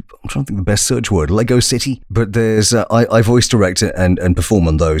 it'll be I'm trying to think the best search word, Lego City. But there's I voice direct and perform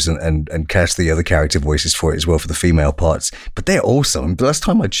on those and cast the other character voices for it as well, for the female parts. But they're awesome. The last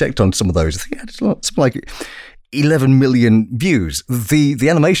time I checked on some of those, I think it's something like 11 million views. The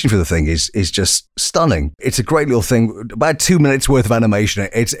animation for the thing is just stunning. It's a great little thing. About 2 minutes worth of animation.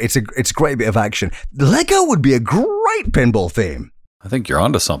 It's a great bit of action. Lego would be a great pinball theme. I think you're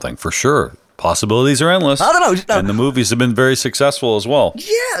onto something for sure. Possibilities are endless. I don't know. No. And the movies have been very successful as well.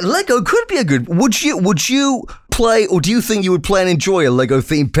 Yeah, Lego could be a good. Would you play, or do you think you would play and enjoy a Lego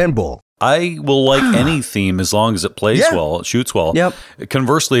themed pinball? I will like any theme as long as it plays well, it shoots well. Yep.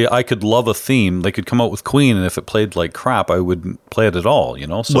 Conversely, I could love a theme. They could come out with Queen, and if it played like crap, I wouldn't play it at all, you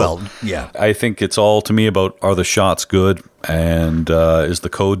know? So well, yeah. I think it's all, to me, about, are the shots good? And is the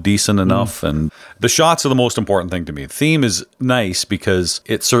code decent enough? And the shots are the most important thing to me. The theme is nice because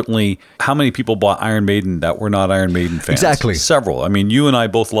it's certainly how many people bought Iron Maiden that were not Iron Maiden fans. Exactly. Several. I mean, you and I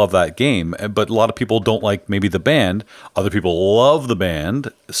both love that game, but a lot of people don't like maybe the band. Other people love the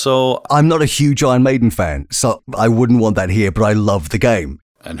band. So I'm not a huge Iron Maiden fan, so I wouldn't want that here, but I love the game.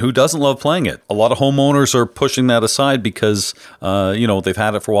 And who doesn't love playing it? A lot of homeowners are pushing that aside because, they've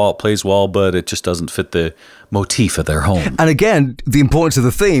had it for a while, it plays well, but it just doesn't fit the motif of their home. And again, the importance of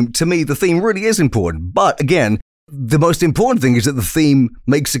the theme, to me, the theme really is important. But again, the most important thing is that the theme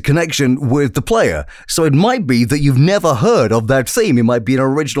makes a connection with the player. So it might be that you've never heard of that theme. It might be an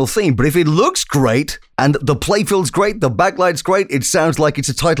original theme. But if it looks great and the playfield's great, the backlight's great, it sounds like it's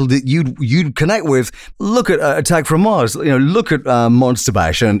a title that you'd connect with. Look at Attack from Mars. Look at Monster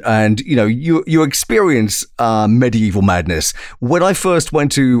Bash, and you experience medieval madness. When I first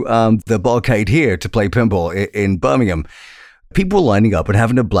went to the barcade here to play pinball in Birmingham, people were lining up and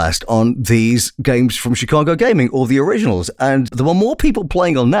having a blast on these games from Chicago Gaming, or the originals. And there were more people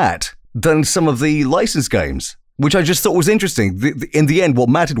playing on that than some of the licensed games, which I just thought was interesting. In the end, what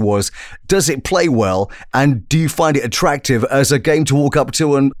mattered was, does it play well? And do you find it attractive as a game to walk up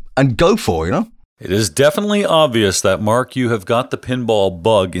to and go for, It is definitely obvious that, Mark, you have got the pinball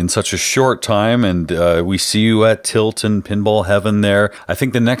bug in such a short time, and we see you at Tilton, Pinball Heaven there. I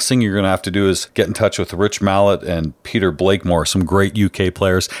think the next thing you're going to have to do is get in touch with Rich Mallett and Peter Blakemore, some great UK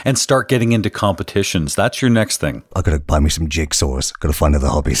players, and start getting into competitions. That's your next thing. I've got to buy me some jigsaws. Got to find other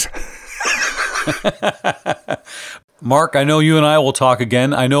hobbies. Mark, I know you and I will talk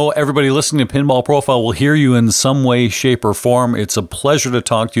again. I know everybody listening to Pinball Profile will hear you in some way, shape, or form. It's a pleasure to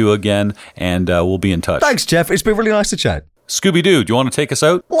talk to you again, and we'll be in touch. Thanks, Jeff. It's been really nice to chat. Scooby-Doo, do you want to take us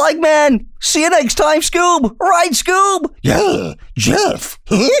out? Like, man. See you next time, Scoob. Right, Scoob? Yeah, Jeff.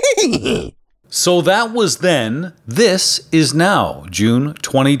 So that was then. This is now, June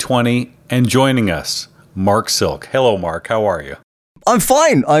 2020, and joining us, Mark Silk. Hello, Mark. How are you? I'm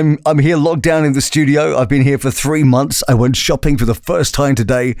fine. I'm here locked down in the studio. I've been here for 3 months. I went shopping for the first time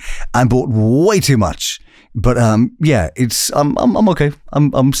today and bought way too much. But I'm okay.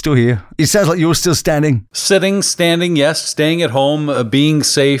 I'm still here. It sounds like you're still standing. Sitting, standing, yes, staying at home, being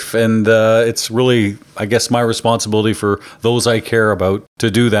safe, and it's really, I guess, my responsibility for those I care about to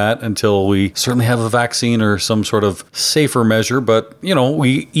do that until we certainly have a vaccine or some sort of safer measure. But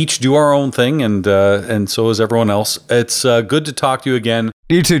we each do our own thing, and so is everyone else. It's good to talk to you again.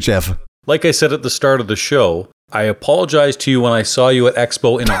 You too, Jeff. Like I said at the start of the show, I apologized to you when I saw you at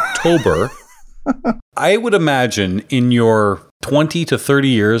Expo in October. I would imagine in your 20 to 30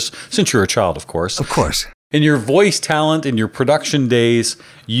 years, since you're a child, of course. Of course. In your voice talent, in your production days,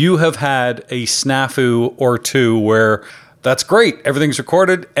 you have had a snafu or two where that's great, everything's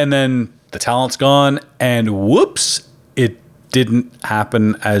recorded, and then the talent's gone, and whoops, it didn't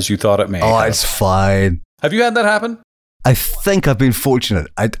happen as you thought it may have. It's fine. Have you had that happen? I think I've been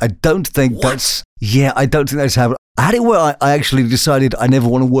fortunate. I don't think that's... Yeah, I don't think that's happened. I had it where I actually decided I never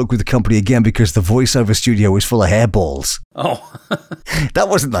want to work with the company again because the voiceover studio was full of hairballs. Oh. That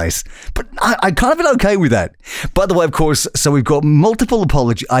wasn't nice. But I kind of been okay with that. By the way, of course, so we've got multiple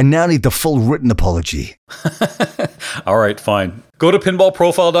apology. I now need the full written apology. All right, fine. Go to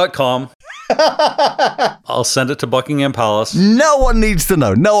pinballprofile.com. I'll send it to Buckingham Palace. No one needs to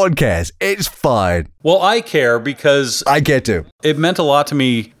know. No one cares. It's fine. Well, I care because... I get to. It meant a lot to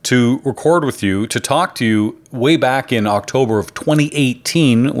me to record with you, to talk to you way back in October of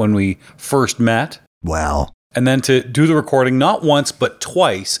 2018 when we first met. Wow. And then to do the recording not once, but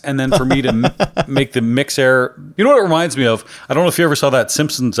twice. And then for me to make the mix error. You know what it reminds me of? I don't know if you ever saw that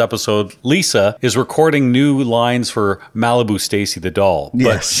Simpsons episode. Lisa is recording new lines for Malibu Stacy the doll.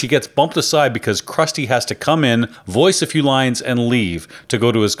 Yes. But she gets bumped aside because Krusty has to come in, voice a few lines, and leave to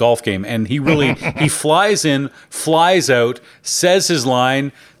go to his golf game. And he he flies in, flies out, says his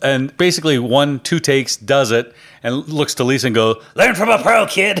line, and basically 1-2 takes, does it. And looks to Lisa and goes, "Learn from a pro,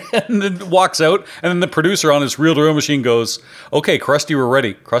 kid," and then walks out. And then the producer on his reel-to-reel machine goes, "Okay, Krusty, we're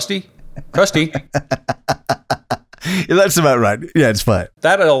ready. Krusty? Yeah, that's about right. Yeah, it's fine.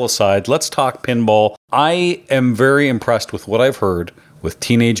 That all aside, let's talk pinball. I am very impressed with what I've heard with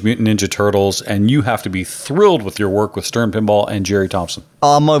Teenage Mutant Ninja Turtles, and you have to be thrilled with your work with Stern Pinball and Jerry Thompson.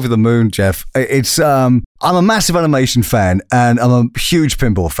 I'm over the moon, Jeff. It's I'm a massive animation fan, and I'm a huge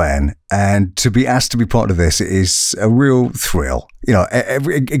pinball fan, and to be asked to be part of this is a real thrill.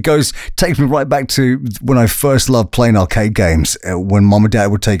 It takes me right back to when I first loved playing arcade games, when Mom and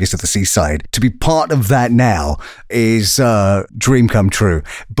Dad would take us to the seaside. To be part of that now is dream come true.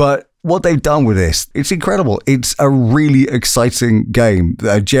 But what they've done with this, it's incredible. It's a really exciting game.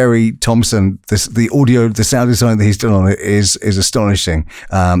 Jerry Thompson, the audio, the sound design that he's done on it is astonishing.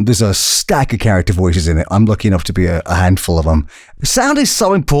 There's a stack of character voices in it. I'm lucky enough to be a handful of them. Sound is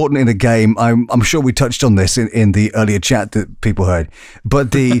so important in a game. I'm sure we touched on this in the earlier chat that people heard.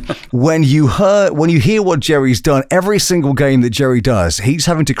 But when you hear what Jerry's done, every single game that Jerry does, he's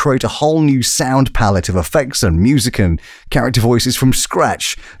having to create a whole new sound palette of effects and music and character voices from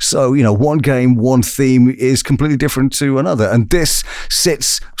scratch. So, one game, one theme is completely different to another. And this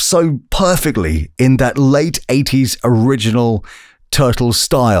sits so perfectly in that late 80s original Turtles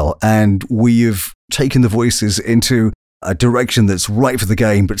style. And we've taken the voices into a direction that's right for the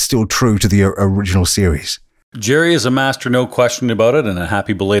game, but still true to the original series. Jerry is a master, no question about it, and a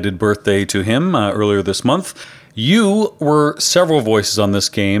happy belated birthday to him earlier this month. You were several voices on this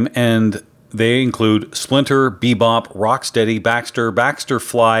game, and they include Splinter, Bebop, Rocksteady, Baxter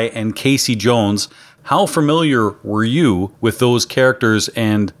Fly, and Casey Jones. How familiar were you with those characters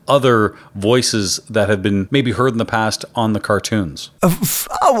and other voices that have been maybe heard in the past on the cartoons?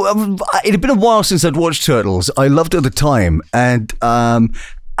 It had been a while since I'd watched Turtles. I loved it at the time, and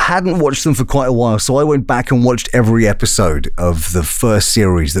hadn't watched them for quite a while, so I went back and watched every episode of the first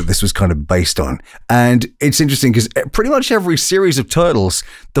series that this was kind of based on. And it's interesting because pretty much every series of Turtles,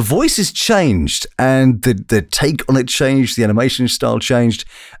 the voices changed and the take on it changed, the animation style changed.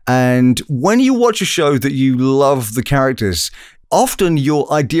 And when you watch a show that you love the characters, often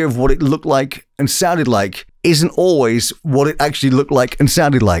your idea of what it looked like and sounded like isn't always what it actually looked like and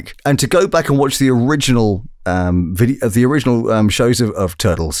sounded like. And to go back and watch the original shows of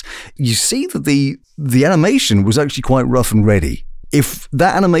Turtles, you see that the animation was actually quite rough and ready. If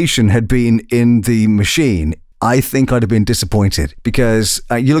that animation had been in the machine, I think I'd have been disappointed, because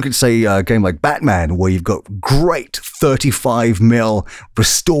you look at, say, a game like Batman, where you've got great 35mm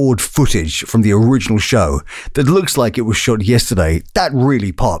restored footage from the original show that looks like it was shot yesterday. That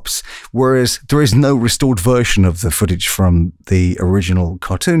really pops. Whereas there is no restored version of the footage from the original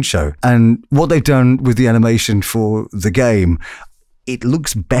cartoon show. And what they've done with the animation for the game, it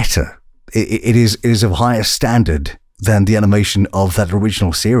looks better. It is of higher standard than the animation of that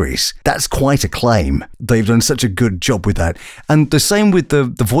original series. That's quite a claim. They've done such a good job with that. And the same with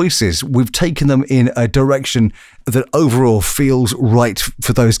the voices. We've taken them in a direction that overall feels right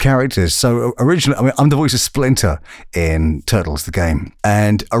for those characters. So originally, I'm the voice of Splinter in Turtles, the game.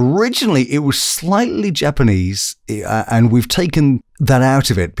 And originally, it was slightly Japanese, and we've taken that out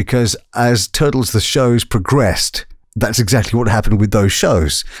of it because as Turtles, the shows progressed, that's exactly what happened with those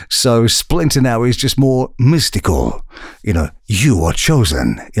shows. So Splinter now is just more mystical. You are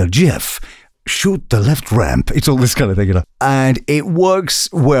chosen. Jeff, shoot the left ramp. It's all this kind of thing, And it works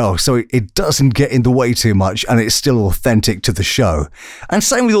well, so it doesn't get in the way too much, and it's still authentic to the show. And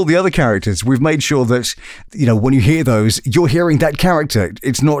same with all the other characters. We've made sure that, when you hear those, you're hearing that character.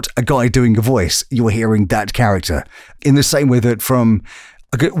 It's not a guy doing a voice. You're hearing that character. In the same way that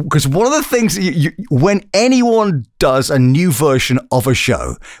because one of the things, when anyone does a new version of a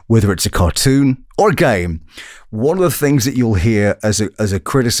show, whether it's a cartoon or a game, one of the things that you'll hear as a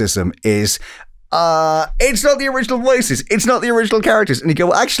criticism is, it's not the original voices, it's not the original characters. And you go,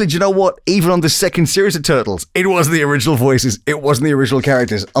 well, actually, do you know what? Even on the second series of Turtles, it wasn't the original voices, it wasn't the original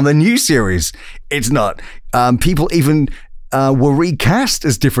characters. On the new series, it's not. People even were recast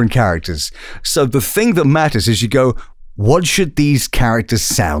as different characters. So the thing that matters is you go, what should these characters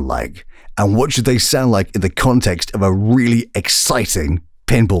sound like? And what should they sound like in the context of a really exciting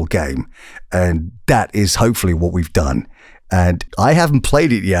pinball game? And that is hopefully what we've done. And I haven't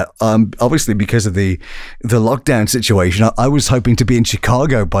played it yet, obviously because of the lockdown situation. I was hoping to be in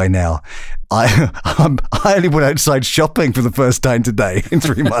Chicago by now. I only went outside shopping for the first time today in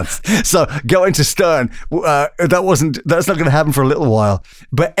 3 months. So going to Stern, that's not going to happen for a little while.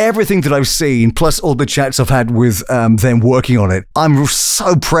 But everything that I've seen, plus all the chats I've had with them working on it, I'm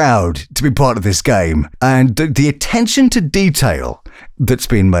so proud to be part of this game. And the attention to detail that's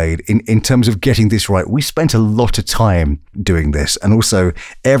been made in terms of getting this right. We spent a lot of time doing this, and also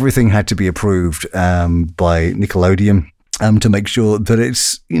everything had to be approved by Nickelodeon to make sure that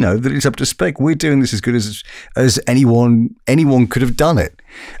it's up to spec. We're doing this as good as anyone could have done it,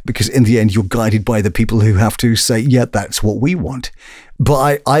 because in the end you're guided by the people who have to say, yeah, that's what we want.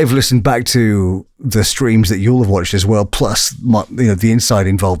 But I've listened back to the streams that you'll have watched as well, plus the inside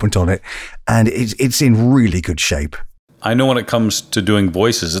involvement on it, and it's in really good shape. I know when it comes to doing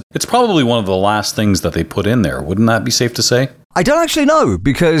voices, it's probably one of the last things that they put in there. Wouldn't that be safe to say? I don't actually know,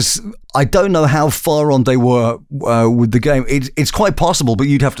 because I don't know how far on they were with the game. It's quite possible, but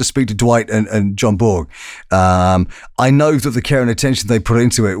you'd have to speak to Dwight and John Borg. I know that the care and attention they put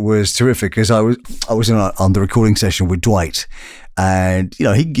into it was terrific, because I was on the recording session with Dwight. And, you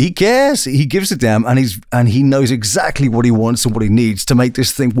know, he cares, he gives a damn, and he knows exactly what he wants and what he needs to make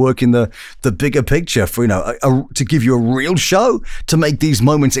this thing work in the bigger picture, for, you know, to give you a real show, to make these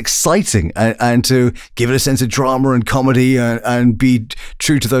moments exciting, and to give it a sense of drama and comedy, and be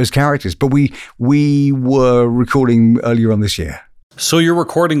true to those characters. But we were recording earlier on this year. So you're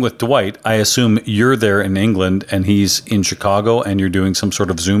recording with Dwight. I assume you're there in England and he's in Chicago, and you're doing some sort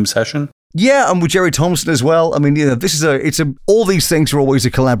of Zoom session? Yeah, and with Jerry Thompson as well. I mean, you know, all these things are always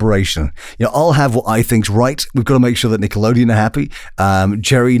a collaboration. You know, I'll have what I think's right. We've got to make sure that Nickelodeon are happy.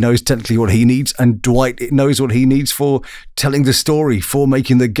 Jerry knows technically what he needs, and Dwight knows what he needs for telling the story, for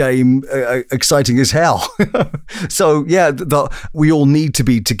making the game exciting as hell. So yeah, we all need to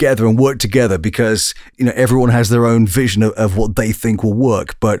be together and work together, because, you know, everyone has their own vision of what they think will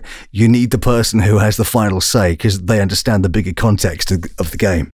work, but you need the person who has the final say, because they understand the bigger context of the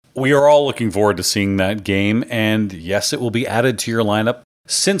game. We are all looking forward to seeing that game, and yes, it will be added to your lineup.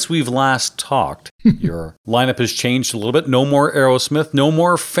 Since we've last talked, your lineup has changed a little bit. No more Aerosmith, no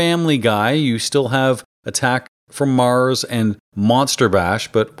more Family Guy. You still have Attack from Mars and Monster Bash,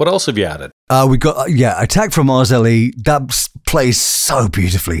 but what else have you added? We got, Attack from Mars LE. That plays so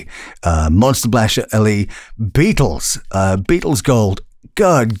beautifully. Monster Bash LE. Beatles Gold.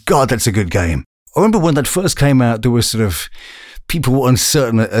 God, that's a good game. I remember when that first came out, there was sort of... people were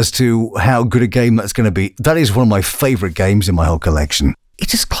uncertain as to how good a game that's going to be. That is one of my favorite games in my whole collection.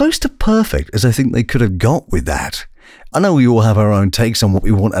 It's as close to perfect as I think they could have got with that. I know we all have our own takes on what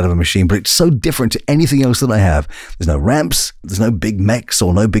we want out of a machine, but it's so different to anything else that I have. There's no ramps, there's no big mechs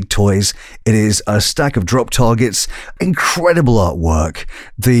or no big toys. It is a stack of drop targets, incredible artwork.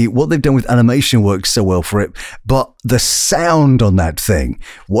 What they've done with animation works so well for it, but the sound on that thing,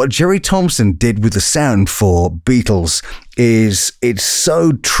 what Jerry Thompson did with the sound for Beatles it's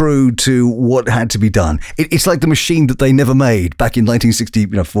so true to what had to be done. It's like the machine that they never made back in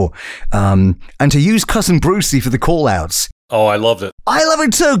 1964. And to use Cousin Brucey for the call-outs. Oh, I loved it. I love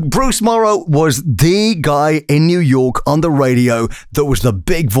it too. Bruce Morrow was the guy in New York on the radio that was the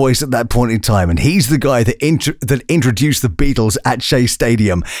big voice at that point in time. And he's the guy that introduced the Beatles at Shea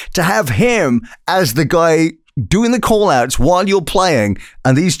Stadium. To have him as the guy doing the call-outs while you're playing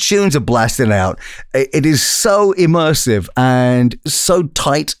and these tunes are blasting out, it is so immersive and so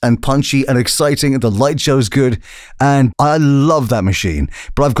tight and punchy and exciting, and the light show's good, and I love that machine.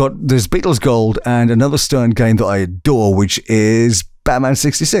 But there's Beatles Gold and another Stern game that I adore, which is Batman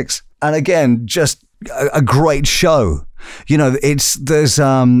 66. And again, just a great show. You know,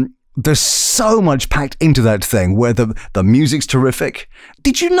 there's so much packed into that thing, where the music's terrific.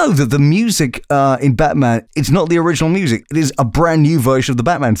 Did you know that the music in Batman, it's not the original music? It is a brand new version of the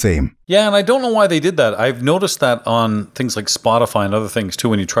Batman theme. Yeah, and I don't know why they did that. I've noticed that on things like Spotify and other things too,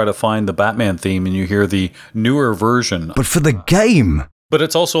 when you try to find the Batman theme and you hear the newer version. But for the game... But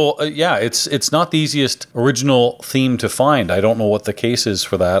it's also, it's not the easiest original theme to find. I don't know what the case is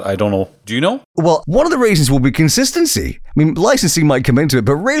for that. I don't know. Do you know? Well, one of the reasons will be consistency. I mean, licensing might come into it,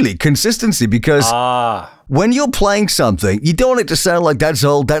 but really consistency, because when you're playing something, you don't want it to sound like that's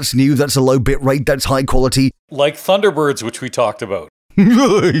old, that's new, that's a low bit rate, that's high quality. Like Thunderbirds, which we talked about.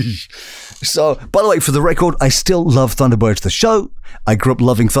 So, by the way, for the record, I still love Thunderbirds the show. I grew up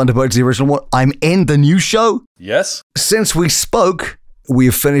loving Thunderbirds the original one. I'm in the new show. Yes. Since we spoke... we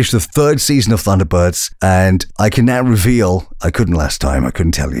have finished the third season of Thunderbirds, and I can now reveal, I couldn't last time, I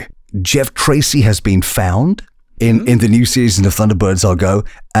couldn't tell you. Jeff Tracy has been found in the new season of Thunderbirds I'll Go,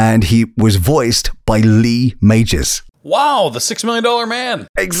 and he was voiced by Lee Majors. Wow, the $6 Million Man.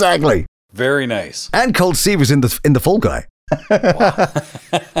 Exactly. Very nice. And Colt Seavers in the Fall Guy. Wow.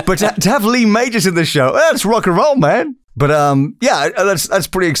 But to have Lee Majors in the show, that's rock and roll, man. But that's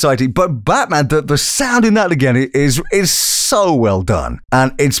pretty exciting. But Batman, the sound in that again is so well done,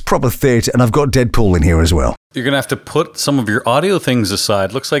 and it's proper theatre. And I've got Deadpool in here as well. You're gonna have to put some of your audio things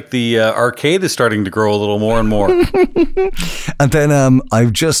aside. Looks like the arcade is starting to grow a little more and more. And then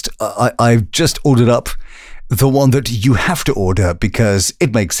I've just ordered up the one that you have to order because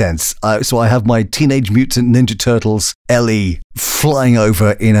it makes sense. So I have my Teenage Mutant Ninja Turtles LE flying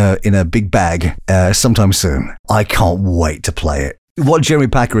over in a big bag sometime soon. I can't wait to play it. what Jeremy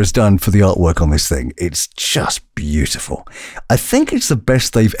Packer has done for the artwork on this thing, it's just beautiful. I think it's the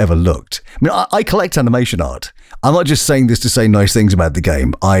best they've ever looked. I mean, I collect animation art. I'm not just saying this to say nice things about the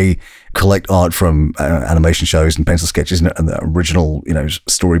game. I collect art from animation shows and pencil sketches and the original,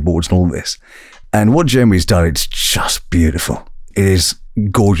 storyboards and all this. And what Jeremy's done, it's just beautiful. It is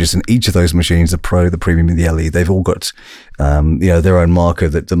gorgeous. And each of those machines, the Pro, the Premium, and the LE, they've all got, their own marker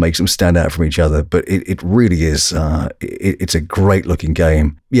that makes them stand out from each other. But it really is, it's a great looking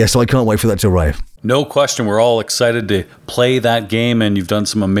game. Yeah, so I can't wait for that to arrive. No question. We're all excited to play that game, and you've done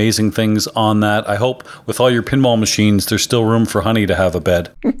some amazing things on that. I hope with all your pinball machines, there's still room for Honey to have a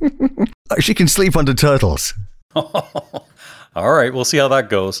bed. She can sleep under turtles. All right, we'll see how that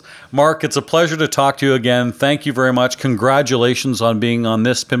goes. Mark, it's a pleasure to talk to you again. Thank you very much. Congratulations on being on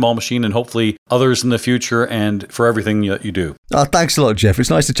this pinball machine and hopefully others in the future, and for everything that you do. Oh, thanks a lot, Jeff. It's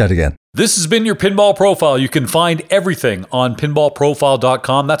nice to chat again. This has been your Pinball Profile. You can find everything on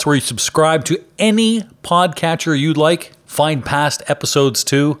pinballprofile.com. That's where you subscribe to any podcatcher you'd like. Find past episodes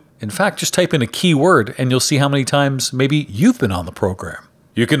too. In fact, just type in a keyword and you'll see how many times maybe you've been on the program.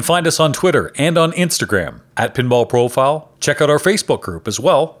 You can find us on Twitter and on Instagram at Pinball Profile. Check out our Facebook group as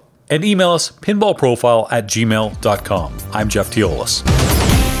well. And email us pinballprofile@gmail.com. I'm Jeff Teolis.